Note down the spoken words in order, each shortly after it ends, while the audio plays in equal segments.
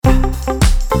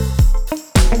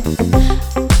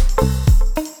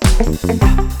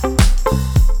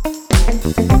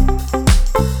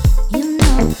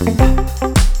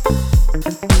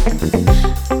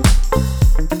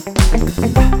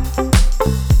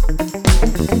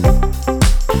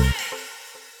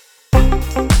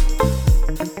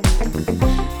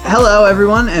Hello,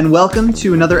 everyone, and welcome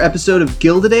to another episode of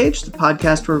Gilded Age, the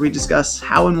podcast where we discuss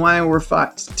how and why we're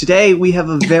fucked. Today, we have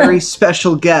a very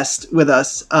special guest with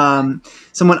us,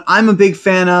 someone I'm a big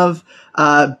fan of,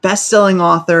 best-selling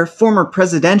author, former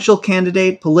presidential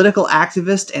candidate, political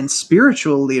activist, and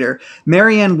spiritual leader,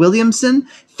 Marianne Williamson.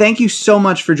 Thank you so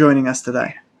much for joining us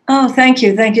today. Oh, thank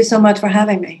you. Thank you so much for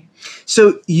having me.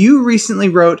 So you recently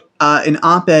wrote an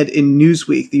op-ed in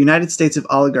Newsweek, The United States of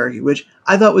Oligarchy, which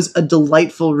I thought was a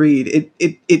delightful read.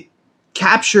 It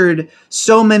captured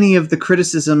so many of the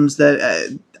criticisms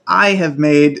that I have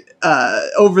made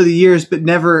over the years, but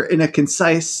never in a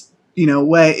concise,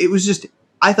 way. It was just,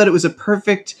 I thought it was a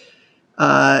perfect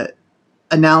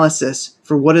analysis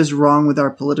for what is wrong with our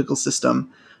political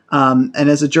system. And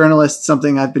as a journalist,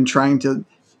 something I've been trying to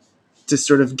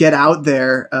sort of get out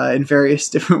there in various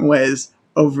different ways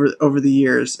over the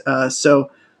years.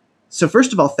 So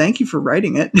first of all, thank you for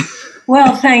writing it.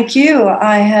 Well, thank you.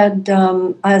 I had,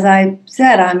 as I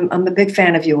said, I'm a big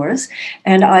fan of yours,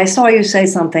 and I saw you say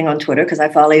something on Twitter because I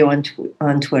follow you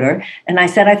on Twitter, and I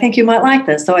said I think you might like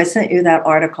this, so I sent you that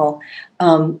article.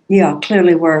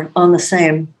 Clearly we're on the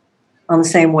same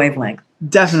wavelength.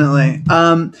 Definitely.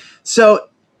 So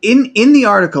in the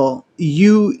article,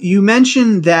 you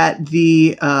mentioned that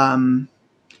the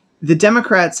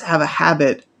Democrats have a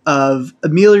habit of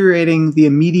ameliorating the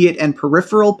immediate and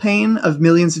peripheral pain of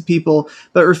millions of people,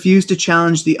 but refuse to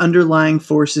challenge the underlying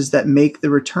forces that make the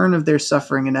return of their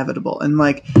suffering inevitable. And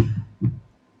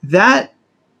that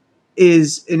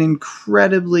is an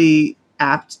incredibly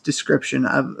apt description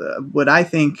of what I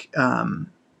think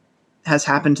has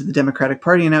happened to the Democratic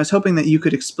Party. And I was hoping that you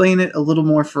could explain it a little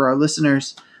more for our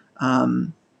listeners,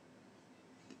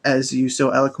 as you so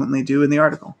eloquently do in the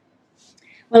article.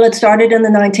 Well, it started in the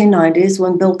 1990s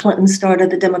when Bill Clinton started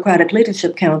the Democratic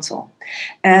Leadership Council.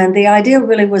 And the idea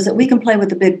really was that we can play with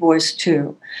the big boys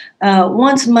too.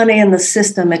 Once money in the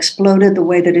system exploded the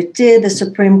way that it did, the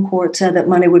Supreme Court said that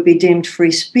money would be deemed free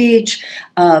speech.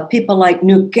 People like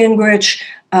Newt Gingrich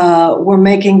were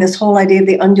making this whole idea of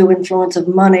the undue influence of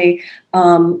money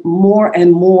more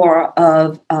and more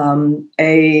of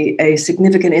a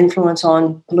significant influence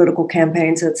on political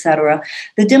campaigns, et cetera.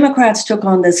 The Democrats took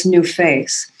on this new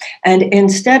face. And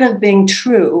instead of being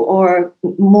true, or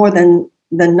more than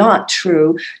not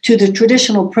true, to the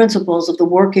traditional principles of the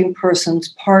working person's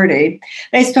party,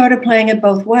 they started playing it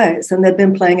both ways, and they've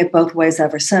been playing it both ways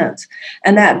ever since.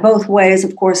 And that both ways,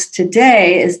 of course,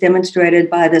 today is demonstrated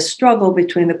by this struggle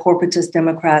between the corporatist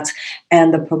Democrats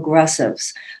and the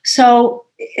progressives. So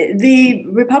the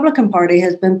Republican Party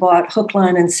has been bought hook,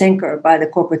 line, and sinker by the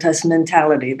corporatist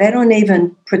mentality. They don't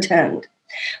even pretend.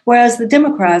 Whereas the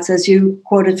Democrats, as you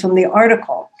quoted from the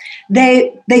article,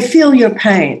 they feel your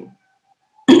pain.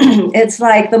 It's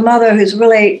like the mother who's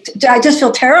really, I just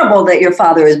feel terrible that your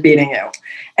father is beating you.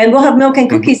 And we'll have milk and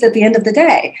cookies at the end of the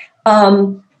day.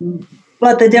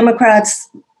 But the Democrats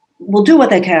will do what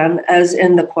they can, as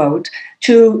in the quote,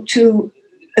 to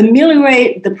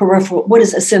ameliorate the peripheral, what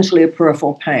is essentially a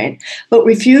peripheral pain, but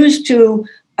refuse to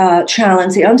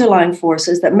challenge the underlying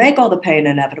forces that make all the pain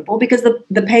inevitable, because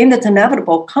the pain that's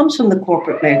inevitable comes from the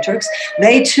corporate matrix.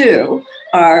 They too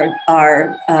are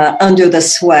under the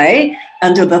sway,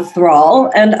 under the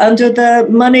thrall, and under the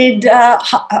moneyed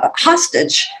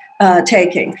hostage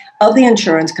taking of the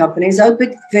insurance companies, of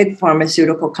big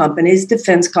pharmaceutical companies,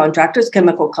 defense contractors,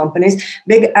 chemical companies,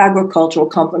 big agricultural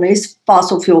companies,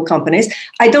 fossil fuel companies.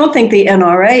 I don't think the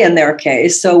NRA in their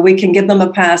case, so we can give them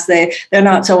a pass. They're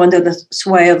not so under the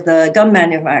sway of the gun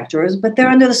manufacturers, but they're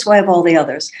under the sway of all the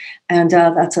others. And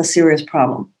that's a serious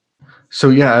problem. So,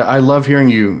 yeah, I love hearing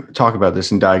you talk about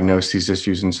this and diagnose these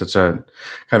issues in such a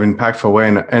kind of impactful way.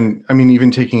 And I mean, even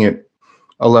taking it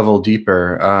a level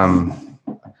deeper,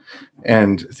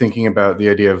 and thinking about the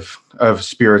idea of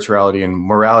spirituality and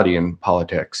morality in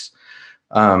politics.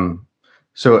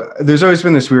 So there's always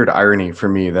been this weird irony for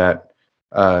me that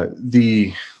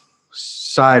the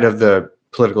side of the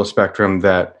political spectrum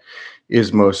that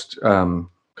is most kind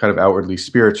of outwardly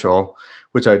spiritual,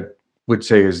 which I would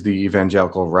say is the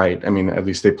evangelical right, I mean, at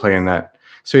least they play in that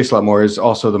space a lot more, is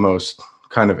also the most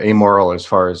kind of amoral as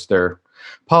far as their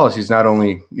policies, not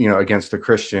only, against the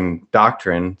Christian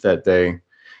doctrine that they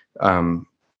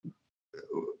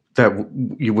that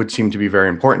you would seem to be very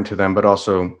important to them, but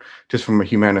also just from a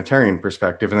humanitarian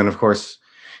perspective. And then, of course,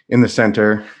 in the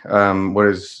center, what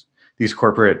is these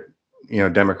corporate,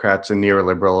 Democrats and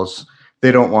neoliberals,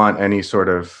 they don't want any sort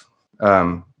of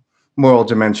moral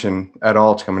dimension at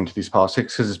all to come into these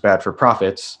politics because it's bad for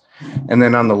profits. And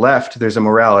then on the left, there's a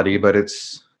morality, but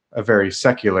it's a very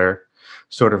secular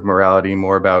sort of morality,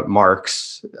 more about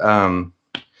Marx.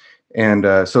 and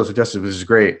social justice, which is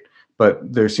great, but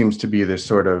there seems to be this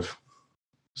sort of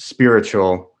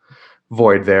spiritual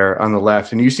void there on the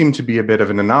left. And you seem to be a bit of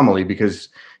an anomaly because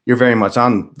you're very much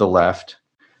on the left,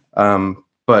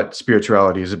 but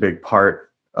spirituality is a big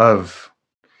part of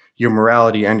your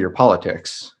morality and your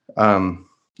politics.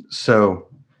 So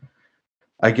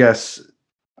I guess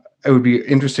it would be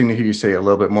interesting to hear you say a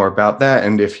little bit more about that,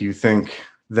 and if you think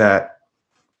that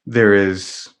there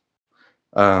is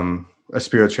a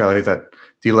spirituality that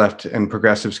the left and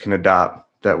progressives can adopt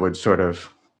that would sort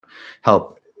of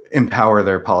help empower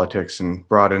their politics and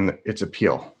broaden its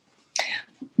appeal.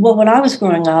 Well, when I was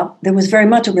growing up, there was very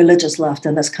much a religious left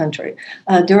in this country.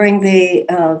 During the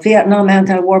Vietnam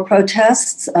anti-war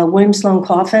protests, William Sloane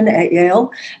Coffin at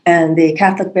Yale and the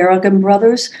Catholic Berrigan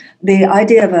brothers, the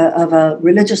idea of a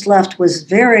religious left was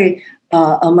very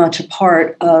much a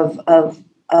part of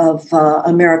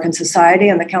American society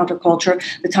and the counterculture,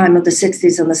 the time of the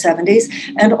 60s and the 70s,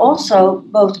 and also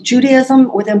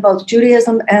within both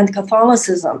Judaism and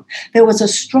Catholicism, there was a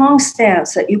strong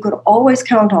stance that you could always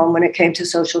count on when it came to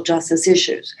social justice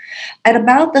issues. At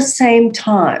about the same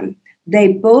time, they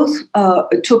both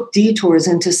took detours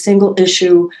into single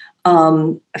issue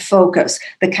focus,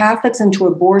 the Catholics into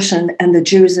abortion and the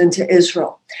Jews into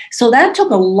Israel. So that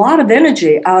took a lot of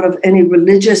energy out of any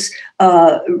religious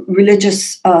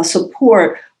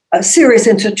support, serious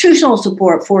institutional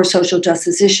support for social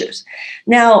justice issues.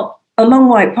 Now, among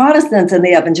white Protestants and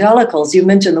the evangelicals, you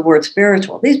mentioned the word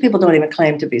spiritual. These people don't even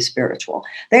claim to be spiritual.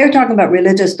 They are talking about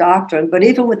religious doctrine, but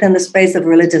even within the space of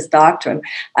religious doctrine,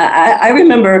 I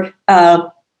remember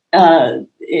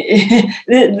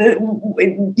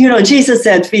Jesus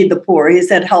said, feed the poor. He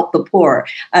said, help the poor.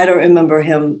 I don't remember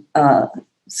him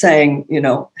saying,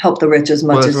 help the rich as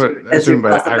much as you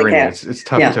possibly can. It's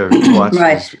tough to watch.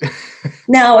 Right.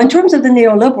 Now, in terms of the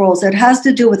neoliberals, it has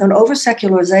to do with an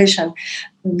over-secularization,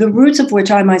 the roots of which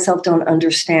I myself don't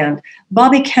understand.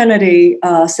 Bobby Kennedy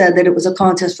said that it was a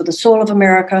contest for the soul of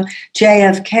America.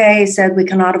 JFK said we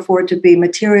cannot afford to be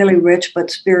materially rich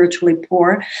but spiritually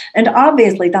poor. And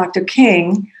obviously, Dr.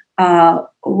 King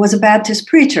was a Baptist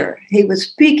preacher. He was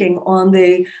speaking on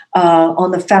the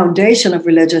foundation of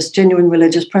genuine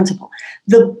religious principle.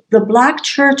 The Black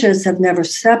churches have never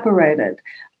separated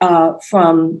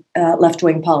from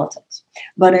left-wing politics.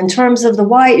 But in terms of the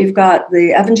white, you've got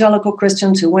the evangelical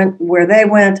Christians who went where they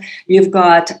went. You've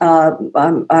got,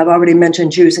 I've already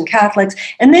mentioned Jews and Catholics.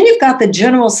 And then you've got the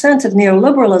general sense of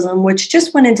neoliberalism, which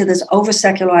just went into this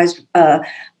over-secularized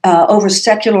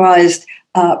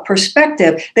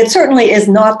perspective that certainly is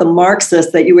not the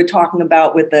Marxist that you were talking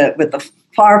about with the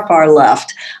far, far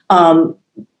left.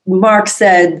 Marx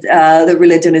said that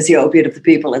religion is the opiate of the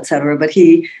people, et cetera. But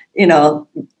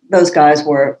those guys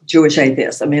were Jewish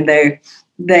atheists. I mean, they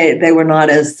were not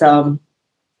as,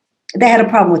 they had a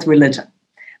problem with religion.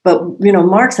 But,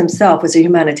 Marx himself was a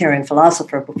humanitarian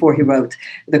philosopher before he wrote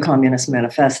the Communist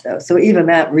Manifesto. So even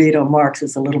that read on Marx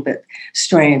is a little bit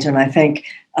strange. And I think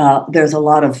there's a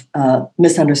lot of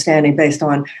misunderstanding based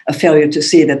on a failure to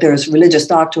see that there's religious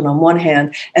doctrine on one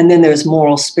hand, and then there's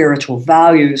moral, spiritual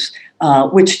values,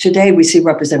 which today we see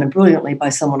represented brilliantly by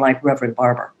someone like Reverend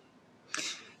Barber.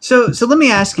 So let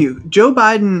me ask you, Joe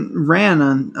Biden ran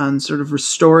on sort of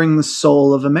restoring the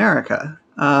soul of America.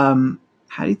 How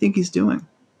do you think he's doing?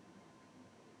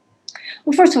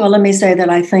 Well, first of all, let me say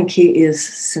that I think he is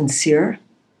sincere.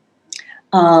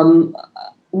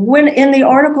 When in the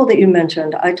article that you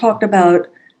mentioned, I talked about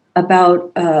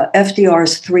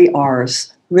FDR's 3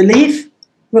 R's: relief,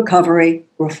 recovery,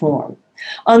 reform.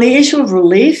 On the issue of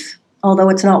relief, although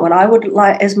it's not what I would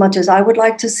like as much as I would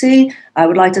like to see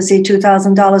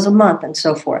 $2,000 a month and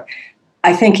so forth.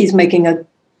 I think he's making a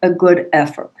good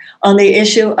effort. On the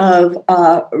issue of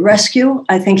rescue,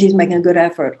 I think he's making a good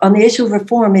effort. On the issue of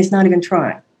reform, he's not even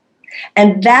trying.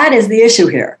 And that is the issue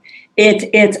here.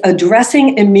 It's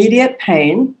addressing immediate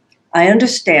pain. I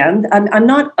understand. I'm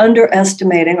not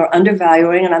underestimating or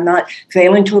undervaluing, and I'm not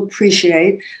failing to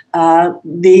appreciate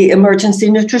the emergency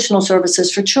nutritional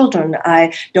services for children.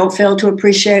 I don't fail to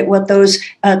appreciate what those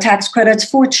tax credits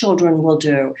for children will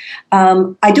do.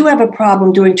 I do have a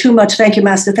problem doing too much thank you,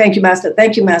 Master, thank you, Master,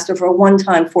 thank you, Master, for a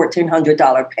one-time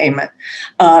 $1,400 payment.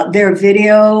 Their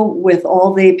video with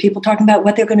all the people talking about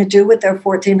what they're going to do with their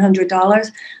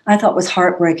 $1,400, I thought was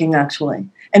heartbreaking, actually,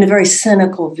 and a very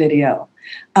cynical video.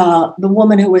 The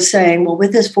woman who was saying, well,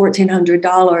 with this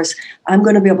 $1,400, I'm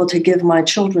going to be able to give my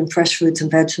children fresh fruits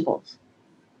and vegetables.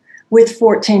 With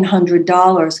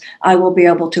 $1,400, I will be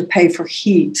able to pay for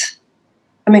heat.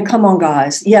 I mean, come on,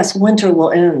 guys. Yes, winter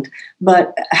will end,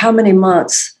 but how many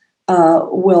months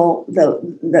will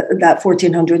that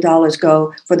 $1,400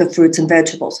 go for the fruits and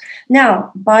vegetables.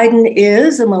 Now, Biden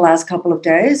is, in the last couple of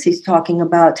days, he's talking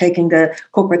about taking the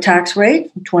corporate tax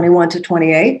rate from 21 to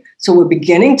 28. So we're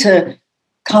beginning to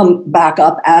come back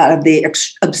up out of the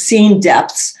obscene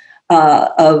depths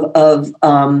of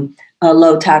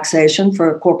low taxation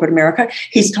for corporate America.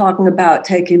 He's talking about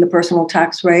taking the personal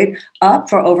tax rate up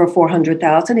for over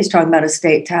 $400,000. He's talking about a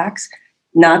state tax,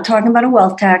 not talking about a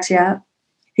wealth tax yet.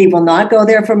 He will not go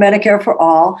there for Medicare for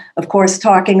all. Of course,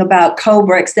 talking about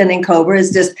COBRA, extending COBRA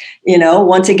is just,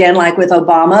 once again, like with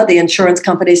Obama, the insurance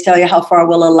companies tell you how far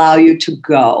we'll allow you to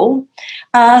go.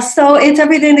 So it's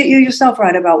everything that you yourself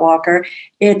write about, Walker.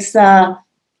 It's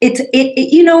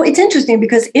interesting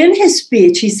because in his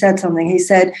speech, he said something. He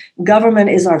said,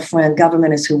 government is our friend.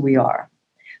 Government is who we are.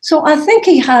 So I think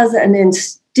he has an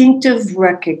instinctive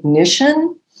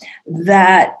recognition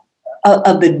that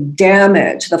of the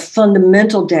damage, the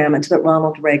fundamental damage that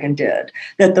Ronald Reagan did,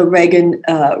 that the Reagan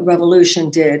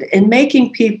Revolution did in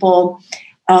making people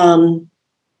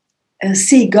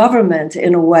see government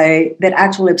in a way that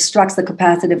actually obstructs the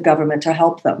capacity of government to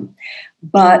help them.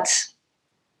 But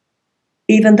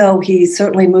even though he's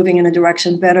certainly moving in a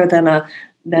direction better than a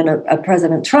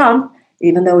President Trump,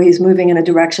 even though he's moving in a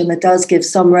direction that does give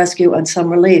some rescue and some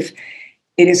relief,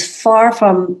 it is far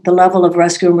from the level of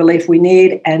rescue and relief we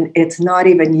need, and it's not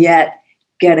even yet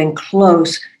getting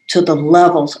close to the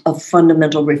levels of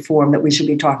fundamental reform that we should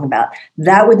be talking about.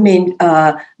 That would mean,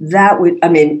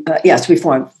 yes,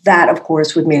 reform. That, of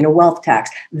course, would mean a wealth tax.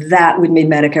 That would mean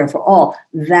Medicare for all.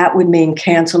 That would mean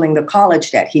canceling the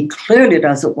college debt. He clearly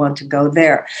doesn't want to go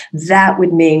there. That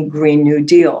would mean Green New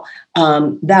Deal.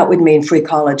 That would mean free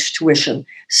college tuition.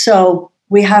 So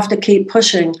we have to keep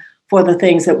pushing for the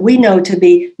things that we know to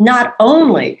be not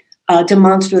only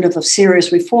demonstrative of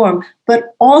serious reform,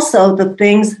 but also the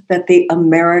things that the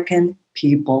American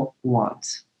people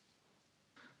want.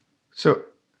 So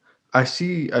I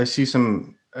see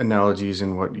some analogies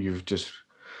in what you've just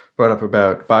brought up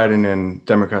about Biden and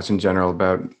Democrats in general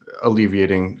about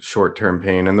alleviating short-term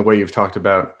pain, and the way you've talked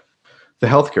about the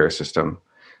healthcare system.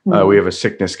 Mm-hmm. We have a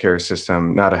sickness care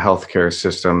system, not a healthcare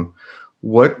system.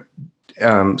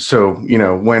 So,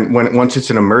 when once it's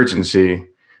an emergency,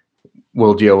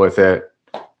 we'll deal with it.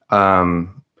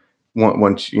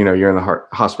 Once, you're in the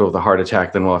hospital with a heart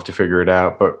attack, then we'll have to figure it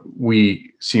out. But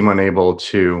we seem unable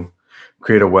to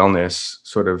create a wellness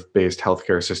sort of based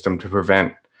healthcare system to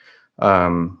prevent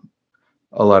a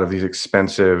lot of these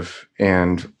expensive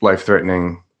and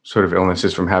life-threatening sort of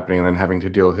illnesses from happening and then having to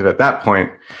deal with it at that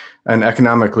point. And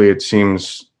economically, it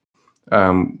seems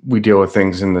we deal with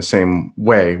things in the same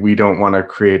way. We don't want to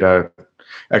create a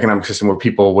economic system where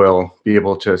people will be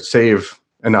able to save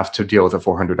enough to deal with a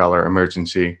 $400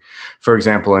 emergency, for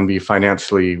example, and be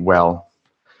financially well.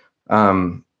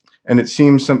 And it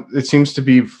seems to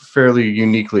be fairly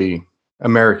uniquely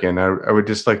American. I would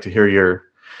just like to hear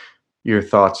your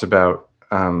thoughts about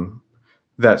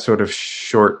that sort of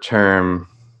short-term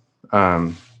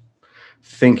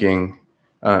thinking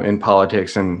in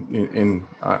politics and in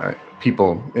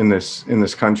people in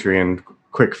this country, and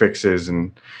quick fixes,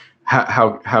 and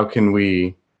how can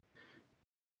we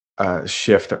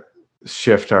shift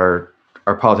our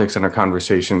politics and our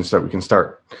conversations so that we can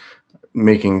start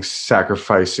making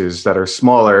sacrifices that are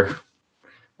smaller,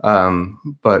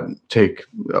 but take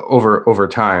over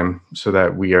time, so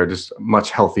that we are just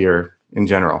much healthier in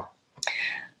general.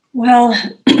 Well,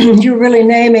 you're really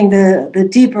naming the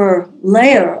deeper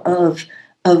layer of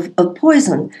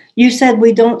poison. You said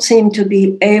we don't seem to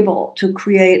be able to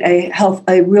create a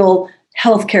real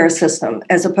healthcare system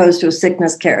as opposed to a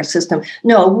sickness care system.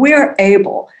 No, we're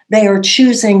able. They are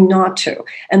choosing not to.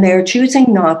 And they are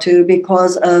choosing not to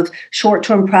because of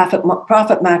short-term profit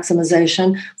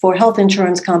maximization for health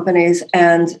insurance companies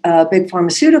and big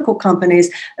pharmaceutical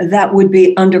companies that would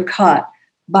be undercut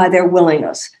by their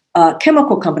willingness.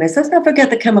 Chemical companies, let's not forget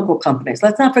the chemical companies.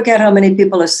 Let's not forget how many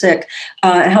people are sick,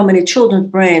 how many children's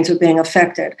brains are being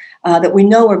affected, that we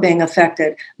know are being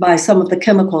affected by some of the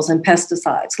chemicals and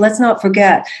pesticides. Let's not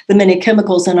forget the many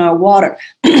chemicals in our water.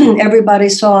 Everybody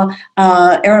saw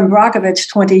Erin Brockovich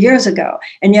 20 years ago,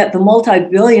 and yet the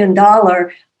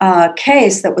multi-billion-dollar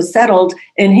case that was settled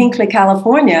in Hinckley,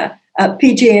 California,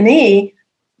 PG&E,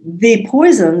 the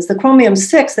poisons, the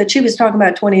chromium-6 that she was talking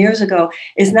about 20 years ago,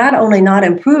 is not only not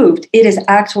improved, it is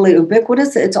actually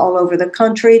ubiquitous. It's all over the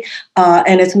country,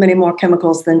 and it's many more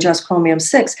chemicals than just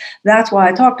chromium-6. That's why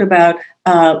I talked about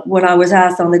when I was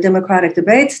asked on the Democratic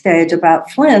debate stage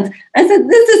about Flint, I said,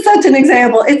 this is such an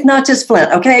example. It's not just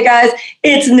Flint, okay, guys?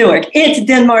 It's Newark, it's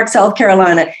Denmark, South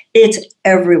Carolina, it's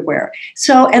everywhere.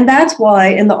 So, and that's why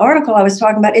in the article I was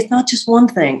talking about, it's not just one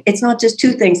thing, it's not just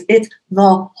two things, it's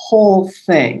the whole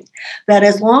thing. That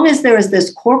as long as there is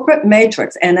this corporate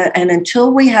matrix, and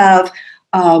until we have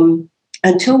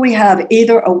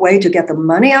either a way to get the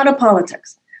money out of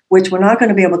politics, which we're not going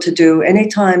to be able to do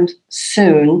anytime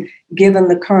soon, given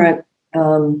the current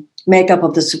makeup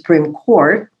of the Supreme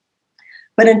Court.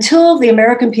 But until the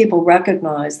American people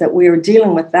recognize that we are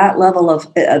dealing with that level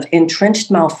of entrenched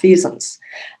malfeasance,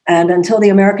 and until the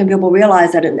American people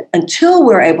realize that until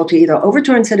we're able to either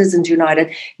overturn Citizens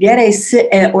United, get a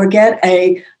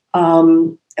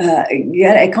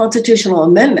constitutional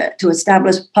amendment to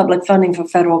establish public funding for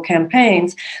federal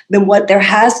campaigns, then what there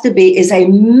has to be is a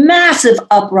massive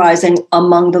uprising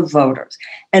among the voters.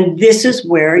 And this is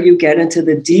where you get into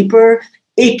the deeper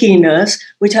ickiness,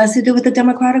 which has to do with the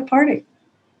Democratic Party.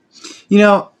 You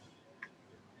know,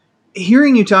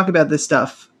 hearing you talk about this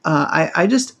stuff, I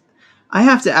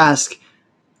have to ask,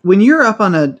 when you're up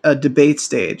on a debate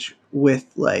stage with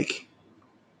like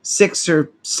 6 or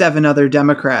 7 other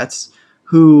Democrats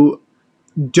who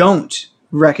don't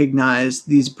recognize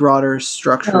these broader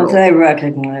structural, they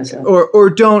recognize it, or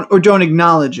don't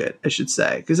acknowledge it, I should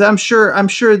say, because I'm sure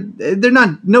they're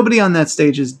not. Nobody on that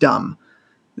stage is dumb,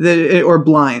 or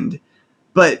blind,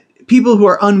 but people who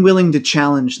are unwilling to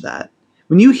challenge that.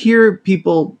 When you hear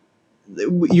people,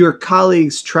 your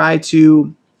colleagues, try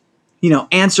to,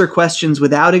 answer questions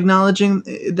without acknowledging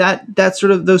that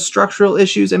sort of those structural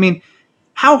issues, I mean,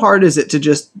 how hard is it to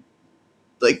just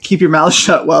like keep your mouth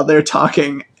shut while they're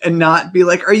talking and not be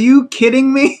like, are you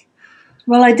kidding me?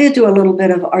 Well, I did do a little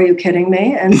bit of, are you kidding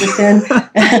me? And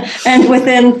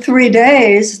within 3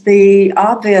 days, the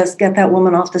obvious get that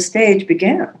woman off the stage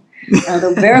began.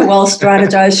 They're very well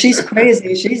strategized. She's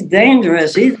crazy. She's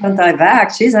dangerous. She's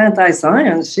anti-vax. She's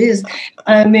anti-science.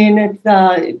 I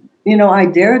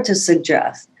dared to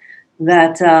suggest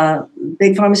that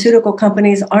big pharmaceutical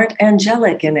companies aren't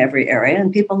angelic in every area,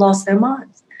 and people lost their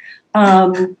minds.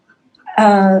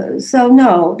 So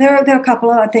no, there are a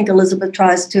couple of, I think Elizabeth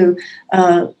tries to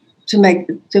make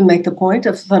the point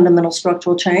of fundamental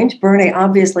structural change. Bernie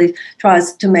obviously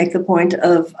tries to make the point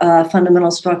of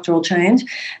fundamental structural change,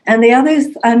 and the others,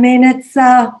 I mean,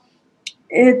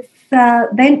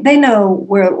 they know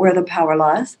where the power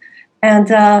lies, and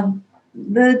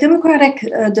the Democratic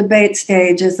debate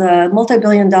stage is a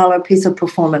multi-billion-dollar piece of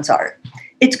performance art.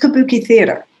 It's kabuki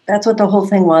theater. That's what the whole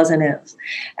thing was and is.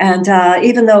 And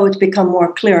even though it's become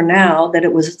more clear now that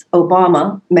it was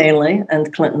Obama mainly,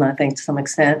 and Clinton, I think, to some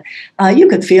extent, you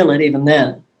could feel it even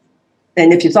then.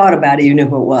 And if you thought about it, you knew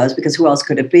who it was, because who else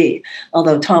could it be?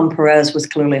 Although Tom Perez was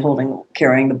clearly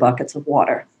carrying the buckets of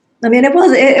water. I mean, it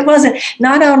wasn't,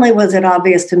 not only was it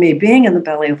obvious to me being in the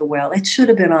belly of the whale, it should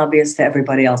have been obvious to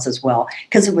everybody else as well,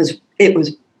 because it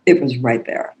was right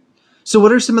there. So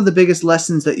what are some of the biggest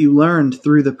lessons that you learned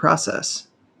through the process?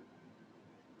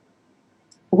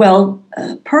 Well,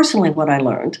 personally, what I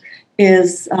learned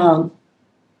is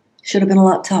should have been a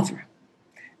lot tougher.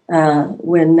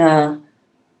 When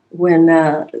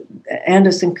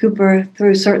Anderson Cooper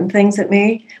threw certain things at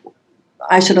me,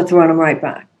 I should have thrown them right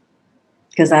back,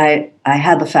 because I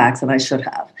had the facts and I should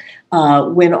have.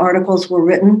 When articles were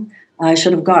written, I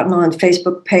should have gotten on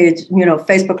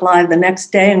Facebook Live the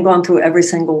next day and gone through every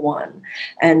single one.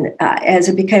 And as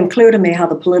it became clear to me how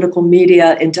the political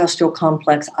media industrial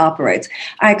complex operates,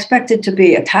 I expected to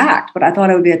be attacked, but I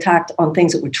thought I would be attacked on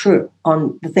things that were true,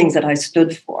 on the things that I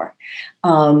stood for.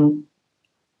 The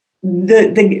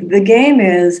game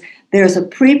is, there's a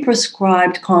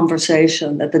pre-prescribed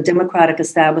conversation that the Democratic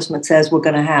establishment says we're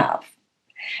going to have.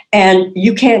 And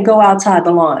you can't go outside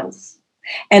the lines.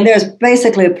 And there's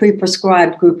basically a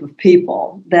pre-prescribed group of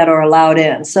people that are allowed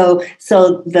in. So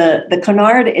the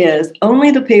canard is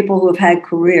only the people who have had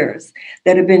careers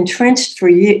that have been entrenched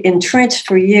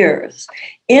for years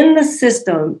in the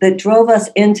system that drove us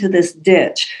into this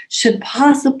ditch should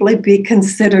possibly be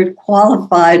considered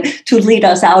qualified to lead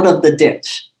us out of the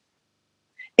ditch.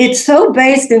 It's so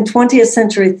based in 20th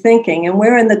century thinking, and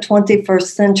we're in the 21st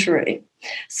century.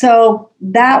 So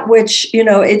that which,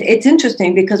 it's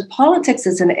interesting because politics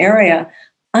is an area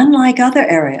unlike other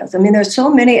areas. I mean, there's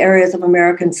so many areas of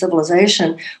American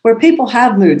civilization where people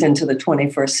have moved into the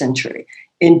 21st century,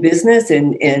 in business,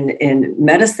 in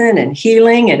medicine, and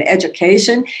healing, and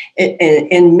education,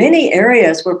 in many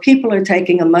areas where people are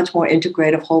taking a much more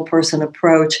integrative whole person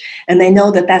approach, and they know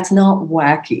that that's not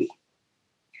wacky.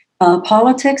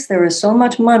 Politics, there is so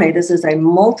much money. This is a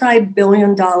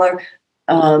multi-billion-dollar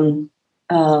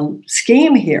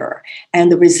scheme here,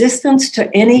 and the resistance to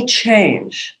any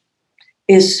change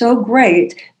is so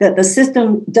great that the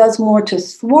system does more to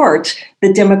thwart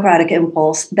the democratic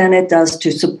impulse than it does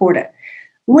to support it.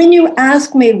 When you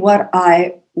ask me what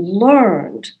I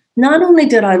learned, not only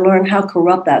did I learn how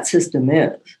corrupt that system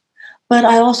is, but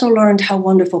I also learned how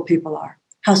wonderful people are,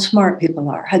 how smart people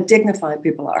are, how dignified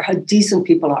people are, how decent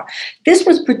people are. This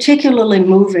was particularly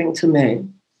moving to me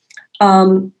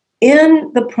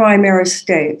in the primary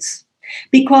states,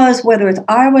 because whether it's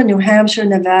Iowa, New Hampshire,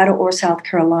 Nevada, or South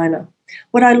Carolina,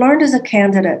 what I learned as a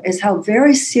candidate is how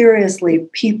very seriously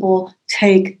people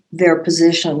take their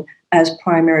position as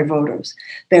primary voters.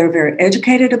 They're very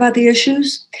educated about the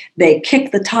issues. They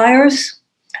kick the tires.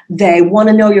 They want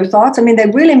to know your thoughts. I mean,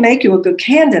 they really make you a good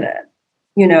candidate.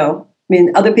 You know, I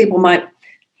mean, other people might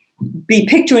be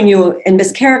picturing you and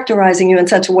mischaracterizing you in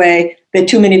such a way that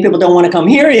too many people don't want to come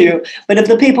hear you. But if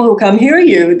the people who come hear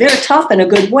you, they're tough in a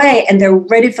good way and they're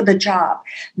ready for the job.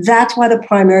 That's why the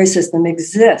primary system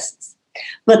exists.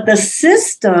 But the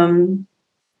system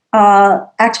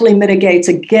actually mitigates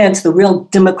against the real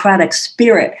democratic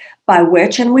spirit by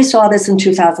which, and we saw this in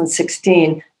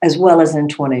 2016 as well as in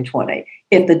 2020.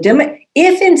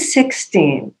 If in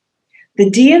 16 the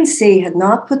DNC had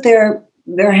not put their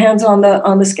hands on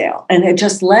the scale and had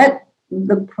just let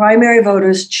the primary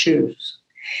voters choose,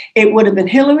 it would have been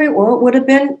Hillary or it would have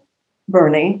been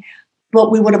Bernie,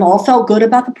 but we would have all felt good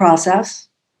about the process,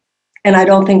 and I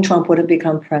don't think Trump would have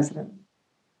become president.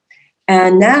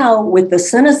 And now, with the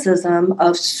cynicism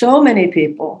of so many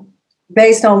people,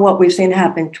 based on what we've seen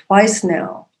happen twice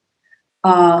now,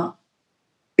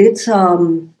 it's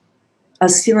a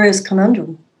serious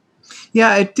conundrum.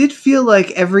 Yeah, it did feel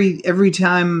like every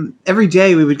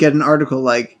day we would get an article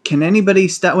like, can anybody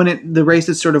stop, when the race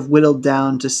had sort of whittled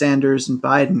down to Sanders and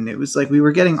Biden, it was like we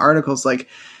were getting articles like,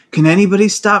 can anybody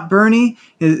stop Bernie?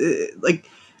 Like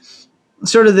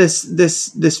sort of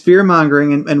this fear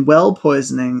mongering and well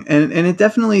poisoning, and it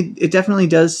definitely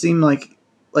does seem like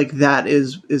that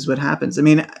is what happens. I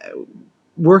mean,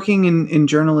 working in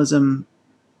journalism,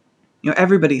 you know,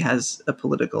 everybody has a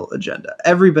political agenda.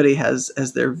 Everybody has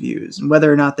their views, and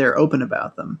whether or not they're open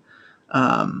about them.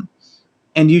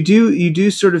 And you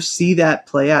do sort of see that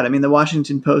play out. I mean, the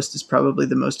Washington Post is probably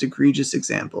the most egregious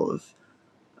example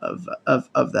of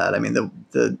that. I mean,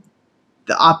 the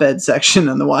op-ed section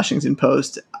on the Washington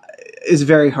Post is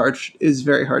very hard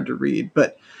to read.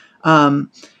 But I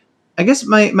guess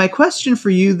my question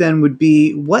for you then would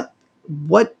be, what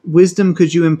wisdom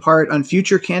could you impart on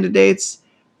future candidates?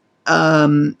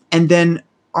 And then,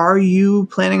 are you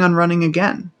planning on running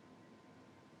again?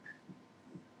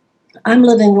 I'm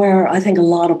living where I think a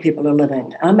lot of people are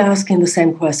living. I'm asking the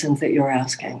same questions that you're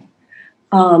asking.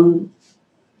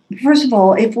 First of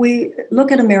all, if we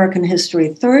look at American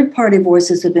history, third-party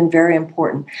voices have been very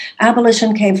important.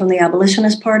 Abolition came from the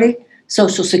Abolitionist Party.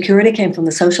 Social Security came from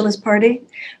the Socialist Party.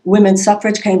 Women's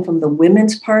suffrage came from the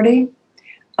Women's Party.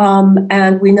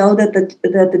 And we know that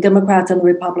the Democrats and the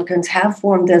Republicans have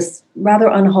formed this rather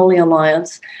unholy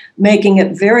alliance, making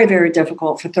it very, very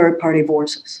difficult for third-party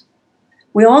voices.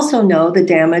 We also know the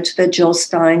damage that Jill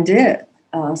Stein did.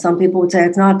 Some people would say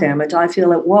it's not damage. I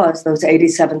feel it was, those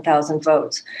 87,000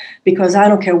 votes, because I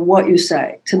don't care what you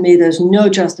say. To me, there's no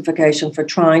justification for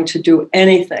trying to do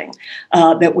anything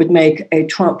that would make a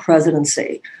Trump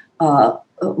presidency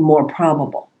more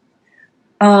probable.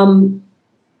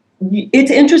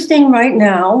 It's interesting right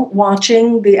now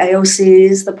watching the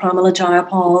AOCs, the Pramila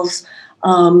Jayapals,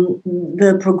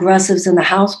 the progressives in the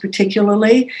House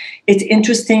particularly. It's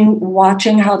interesting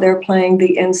watching how they're playing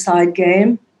the inside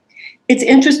game. It's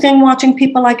interesting watching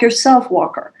people like yourself,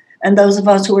 Walker, and those of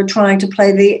us who are trying to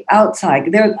play the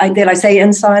outside. Did I say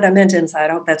inside? I meant inside.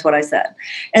 I hope that's what I said.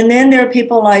 And then there are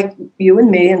people like you and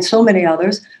me and so many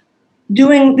others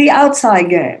doing the outside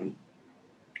game.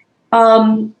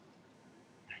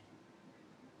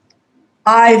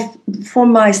 For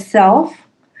myself,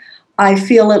 I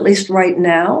feel, at least right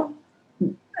now,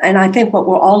 and I think what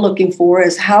we're all looking for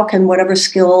is how can whatever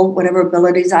skill, whatever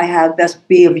abilities I have best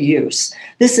be of use.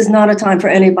 This is not a time for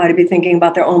anybody to be thinking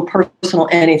about their own personal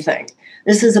anything.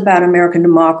 This is about American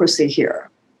democracy here.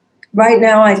 Right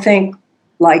now, I think,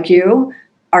 like you,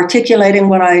 articulating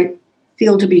what I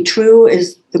feel to be true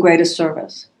is the greatest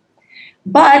service.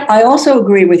 But I also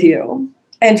agree with you.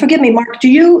 And forgive me, Mark. Do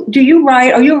you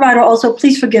write? Are you a writer also?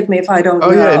 Please forgive me if I don't.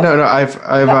 Oh yeah, no.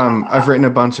 I've written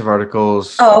a bunch of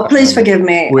articles. Oh, please forgive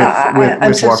me. With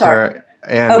I'm so Walker. sorry.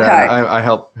 And Okay. I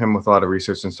help him with a lot of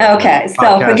research and stuff. Okay, so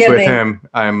Podcast forgive with me. him.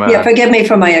 Forgive me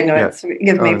for my ignorance. Yeah.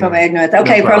 Forgive me Oh, for no. my ignorance. No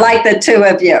Okay, for problem. like the two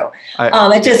of you.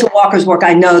 It's just Walker's work.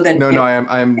 I know that. No,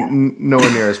 I'm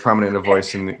nowhere near as prominent a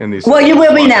voice in these. Well, you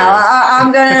will be walk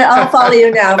now. areas. I'll follow you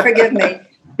now. Forgive me.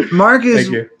 Mark is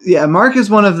Thank you. Mark is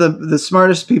one of the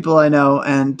smartest people I know,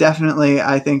 and definitely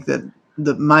I think that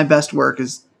my best work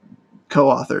is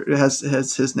co-author. It has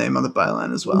his name on the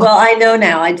byline as well. Well, I know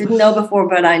now. I didn't know before,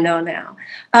 but I know now.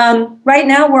 Right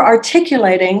now, we're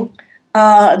articulating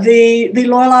the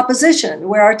loyal opposition.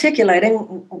 We're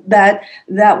articulating that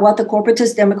what the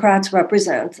corporatist Democrats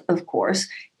represent, of course,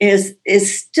 is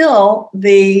still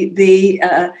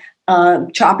the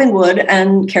chopping wood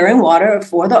and carrying water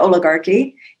for the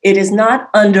oligarchy. It is not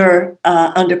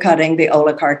undercutting the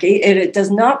oligarchy. It does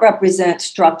not represent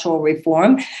structural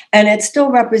reform, and it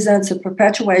still represents a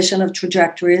perpetuation of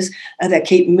trajectories that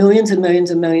keep millions and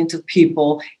millions and millions of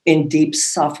people in deep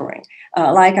suffering.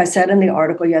 Like I said in the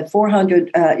article, you had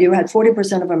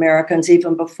 40% of Americans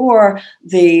even before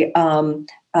the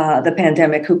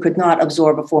pandemic who could not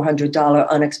absorb a $400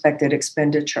 unexpected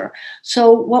expenditure.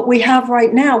 So what we have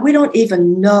right now, we don't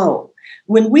even know.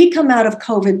 When we come out of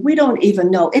COVID, we don't even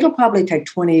know. It'll probably take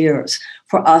 20 years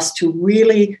for us to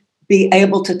really be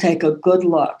able to take a good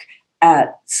look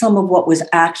at some of what was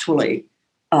actually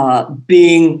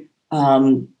becoming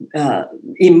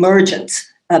emergent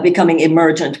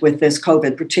with this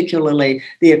COVID, particularly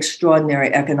the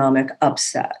extraordinary economic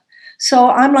upset. So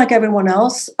I'm like everyone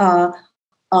else,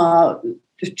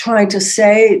 trying to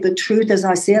say the truth as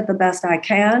I see it the best I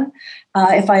can.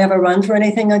 If I ever run for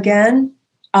anything again,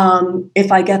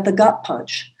 if I get the gut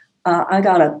punch,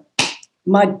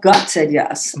 my gut said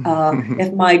yes.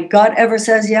 If my gut ever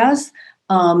says yes,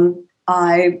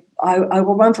 I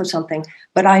will run for something.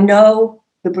 But I know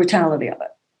the brutality of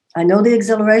it. I know the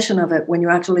exhilaration of it when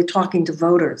you're actually talking to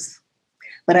voters.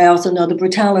 But I also know the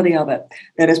brutality of it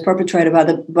that is perpetrated by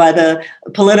the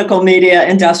political media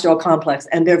industrial complex,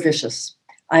 and they're vicious.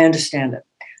 I understand it.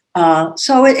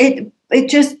 So it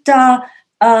just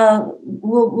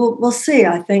we'll see.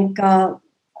 I think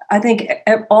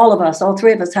all of us, all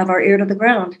three of us, have our ear to the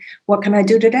ground. What can I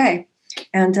do today?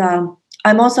 And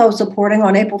I'm also supporting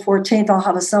on April 14th. I'll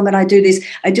have a summit. I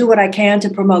do what I can to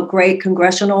promote great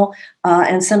congressional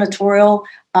and senatorial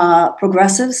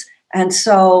progressives, and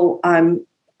so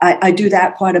I do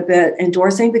that quite a bit,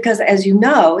 endorsing, because as you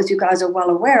know, as you guys are well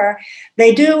aware,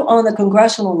 they do on the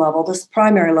congressional level, this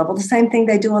primary level, the same thing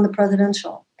they do on the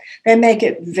presidential. They make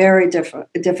it very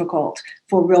difficult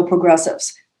for real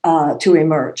progressives to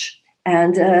emerge.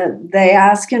 And they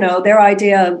ask, their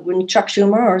idea when Chuck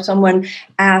Schumer or someone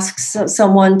asks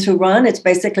someone to run, it's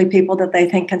basically people that they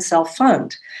think can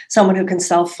self-fund. Someone who can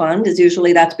self-fund is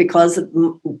usually that's because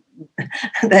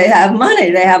they have money.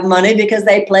 They have money because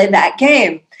they play that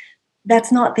game.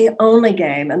 That's not the only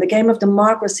game. And the game of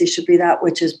democracy should be that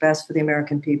which is best for the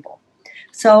American people.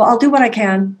 So I'll do what I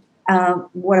can,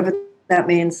 whatever that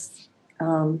means.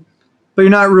 But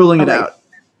you're not ruling it out.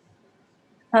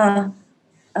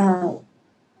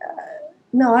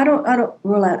 No, I don't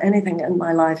rule out anything in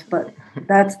my life, but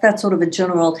that's sort of a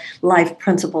general life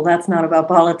principle. That's not about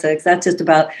politics. That's just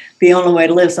about the only way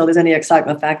to live. So there's any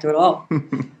excitement factor at all.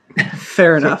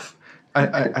 Fair enough.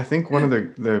 I think one of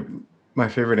my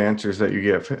favorite answers that you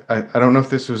give, I don't know if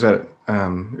this was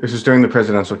this was during the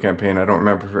presidential campaign. I don't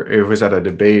remember if it was at a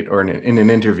debate or in an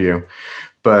interview,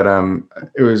 but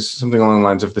it was something along the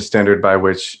lines of the standard by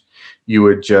which you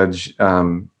would judge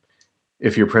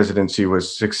if your presidency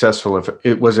was successful,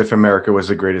 if America was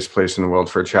the greatest place in the world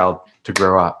for a child to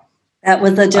grow up. That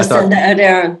was the Jacinda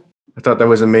Ardern. I thought that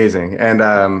was amazing.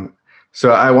 And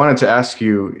so I wanted to ask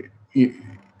you,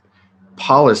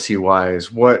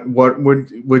 policy-wise, what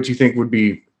would you think would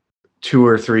be 2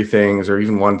 or 3 things, or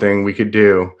even one thing we could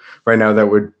do right now that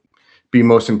would be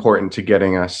most important to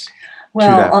getting us to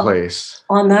that place?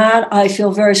 On that, I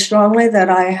feel very strongly that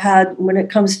I had, when it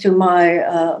comes to my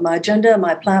agenda,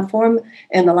 my platform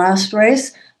in the last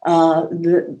race,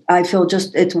 I feel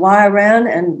it's why I ran,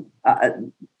 and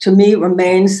to me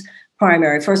remains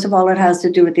primary. First of all, it has to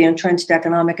do with the entrenched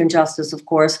economic injustice, of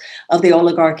course, of the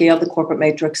oligarchy, of the corporate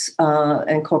matrix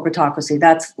and corporatocracy.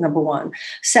 That's number one.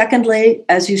 Secondly,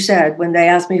 as you said, when they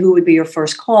asked me who would be your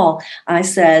first call, I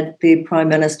said the Prime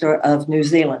Minister of New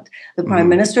Zealand. The Prime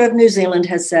Minister of New Zealand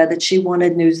has said that she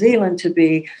wanted New Zealand to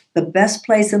be the best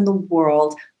place in the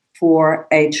world for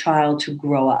a child to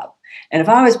grow up. And if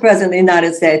I was president of the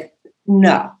United States,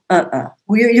 no,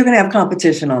 you're going to have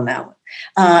competition on that one.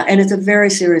 And it's a very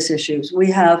serious issue.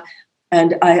 We have,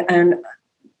 and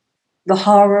the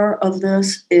horror of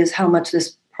this is how much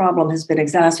this problem has been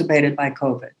exacerbated by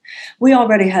COVID. We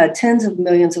already had tens of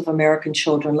millions of American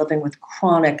children living with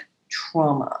chronic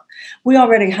trauma. We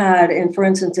already had, for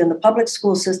instance, in the public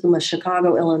school system of Chicago,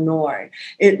 Illinois,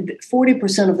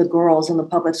 40% of the girls in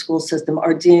the public school system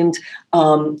are deemed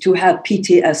to have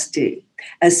PTSD,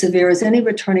 as severe as any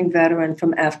returning veteran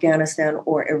from Afghanistan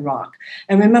or Iraq.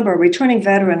 And remember, a returning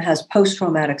veteran has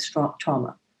post-traumatic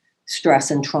trauma, stress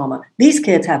and trauma. These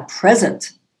kids have present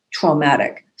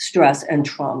traumatic stress and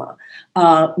trauma.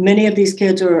 Many of these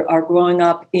kids are growing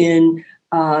up in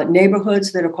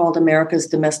neighborhoods that are called America's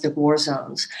domestic war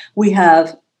zones. We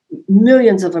have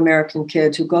millions of American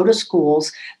kids who go to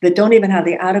schools that don't even have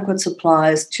the adequate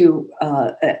supplies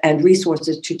and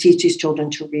resources to teach these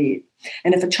children to read.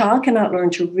 And if a child cannot learn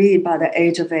to read by the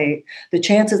age of 8, the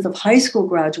chances of high school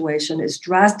graduation is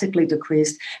drastically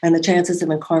decreased, and the chances of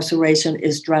incarceration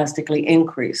is drastically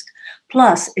increased.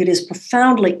 Plus, it is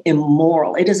profoundly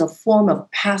immoral. It is a form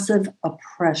of passive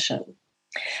oppression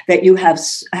that you have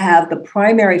the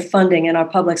primary funding in our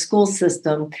public school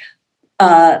system,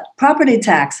 property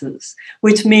taxes,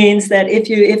 which means that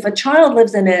if a child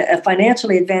lives in a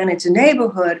financially advantaged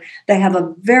neighborhood, they have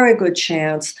a very good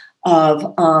chance of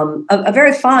a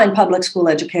very fine public school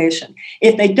education.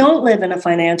 If they don't live in a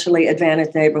financially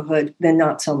advantaged neighborhood, then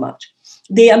not so much.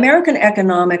 The American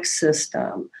economic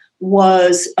system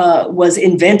was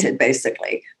invented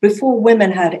basically before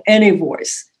women had any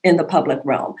voice in the public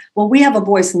realm. Well, we have a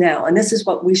voice now, and this is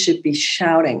what we should be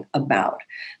shouting about.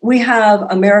 We have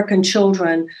American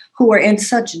children who are in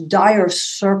such dire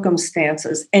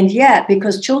circumstances, and yet,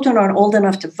 because children aren't old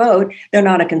enough to vote, they're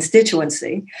not a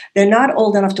constituency. They're not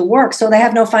old enough to work, so they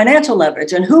have no financial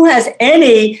leverage. And who has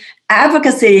any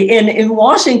advocacy in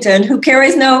Washington who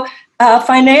carries no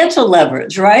financial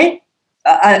leverage, right?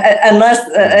 Unless,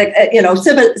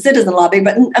 citizen lobby.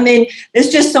 But I mean, there's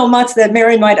just so much that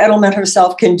Marian Wright Edelman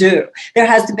herself can do. There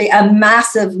has to be a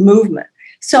massive movement.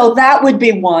 So that would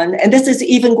be one. And this is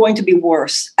even going to be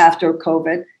worse after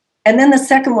COVID. And then the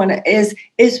second one is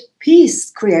peace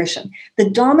creation. The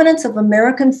dominance of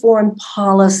American foreign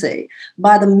policy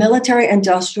by the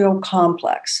military-industrial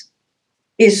complex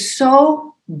is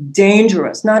so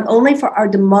dangerous, not only for our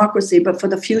democracy, but for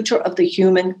the future of the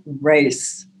human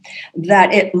race,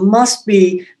 that it must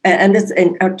be, and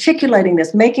articulating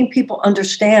this, making people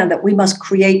understand that we must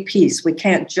create peace. We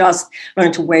can't just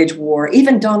learn to wage war.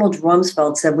 Even Donald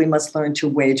Rumsfeld said we must learn to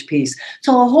wage peace.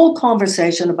 So a whole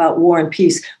conversation about war and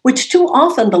peace, which too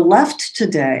often the left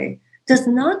today does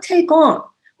not take on,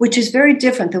 which is very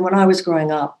different than when I was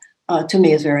growing up, to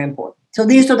me is very important. So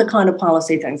these are the kind of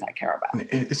policy things I care about.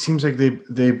 It seems like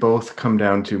they both come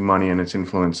down to money and its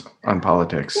influence on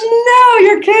politics. No,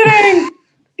 you're kidding.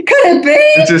 Could it be?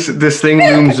 It's just this thing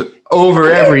looms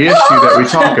over every issue that we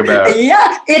talk about.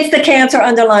 Yeah, it's the cancer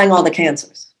underlying all the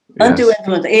cancers. Yes. Undue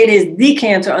influence. It is the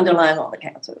cancer underlying all the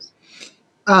cancers.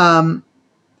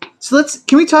 So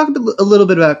can we talk a little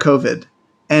bit about COVID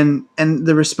and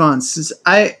the response?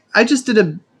 I just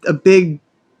did a big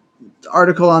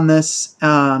article on this.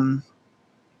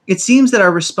 It seems that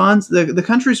our response, the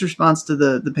country's response to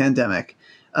the pandemic,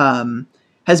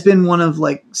 has been one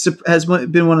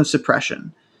of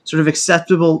suppression. Sort of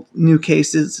acceptable new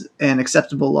cases and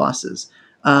acceptable losses.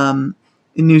 In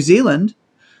New Zealand,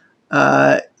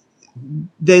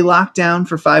 they locked down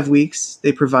for 5 weeks.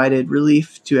 They provided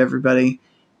relief to everybody,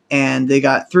 and they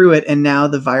got through it. And now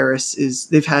the virus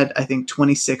they've had, I think,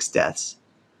 26 deaths.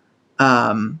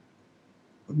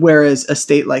 Whereas a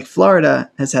state like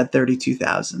Florida has had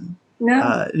 32,000.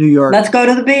 No. New York. Let's go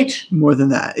to the beach. More than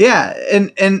that. Yeah.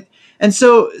 And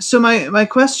so my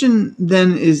question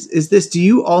then is this: do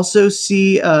you also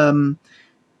see the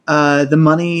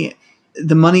money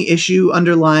issue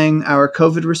underlying our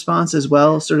COVID response as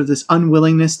well? Sort of this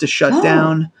unwillingness to shut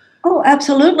down. Oh,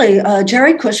 absolutely.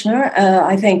 Jared Kushner,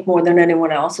 I think more than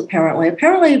anyone else, apparently,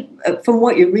 from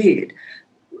what you read,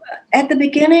 at the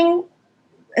beginning,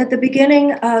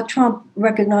 Trump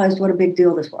recognized what a big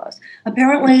deal this was.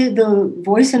 Apparently, the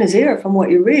voice in his ear, from what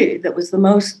you read, that was the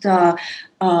most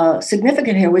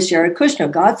significant here was Jared Kushner.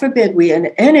 God forbid we in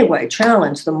any way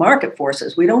challenge the market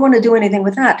forces. We don't want to do anything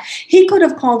with that. He could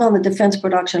have called on the Defense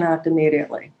Production Act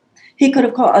immediately. He could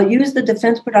have used the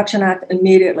Defense Production Act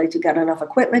immediately to get enough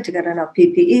equipment, to get enough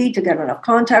PPE, to get enough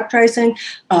contact tracing,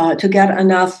 to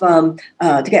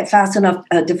get fast enough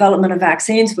development of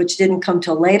vaccines, which didn't come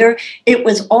till later. It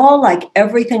was all like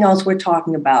everything else we're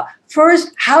talking about.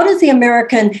 First, how does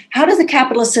the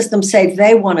capitalist system say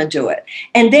they want to do it?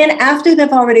 And then after they've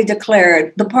already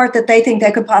declared the part that they think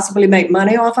they could possibly make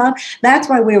money off of, that's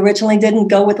why we originally didn't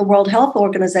go with the World Health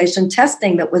Organization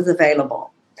testing that was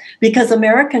available. because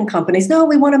American companies, no,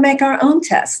 we want to make our own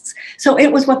tests. So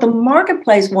it was what the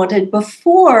marketplace wanted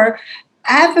before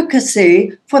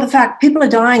advocacy for the fact people are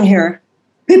dying here.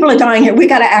 People are dying here. We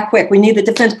got to act quick. We need the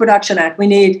Defense Production Act. We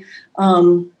need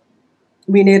an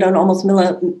almost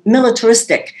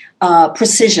militaristic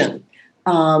precision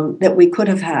that we could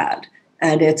have had.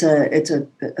 And it's a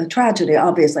tragedy,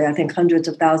 obviously. I think hundreds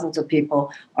of thousands of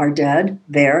people are dead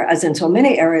there, as in so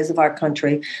many areas of our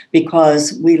country,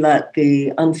 because we let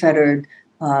the unfettered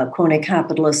crony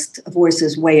capitalist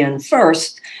voices weigh in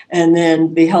first, and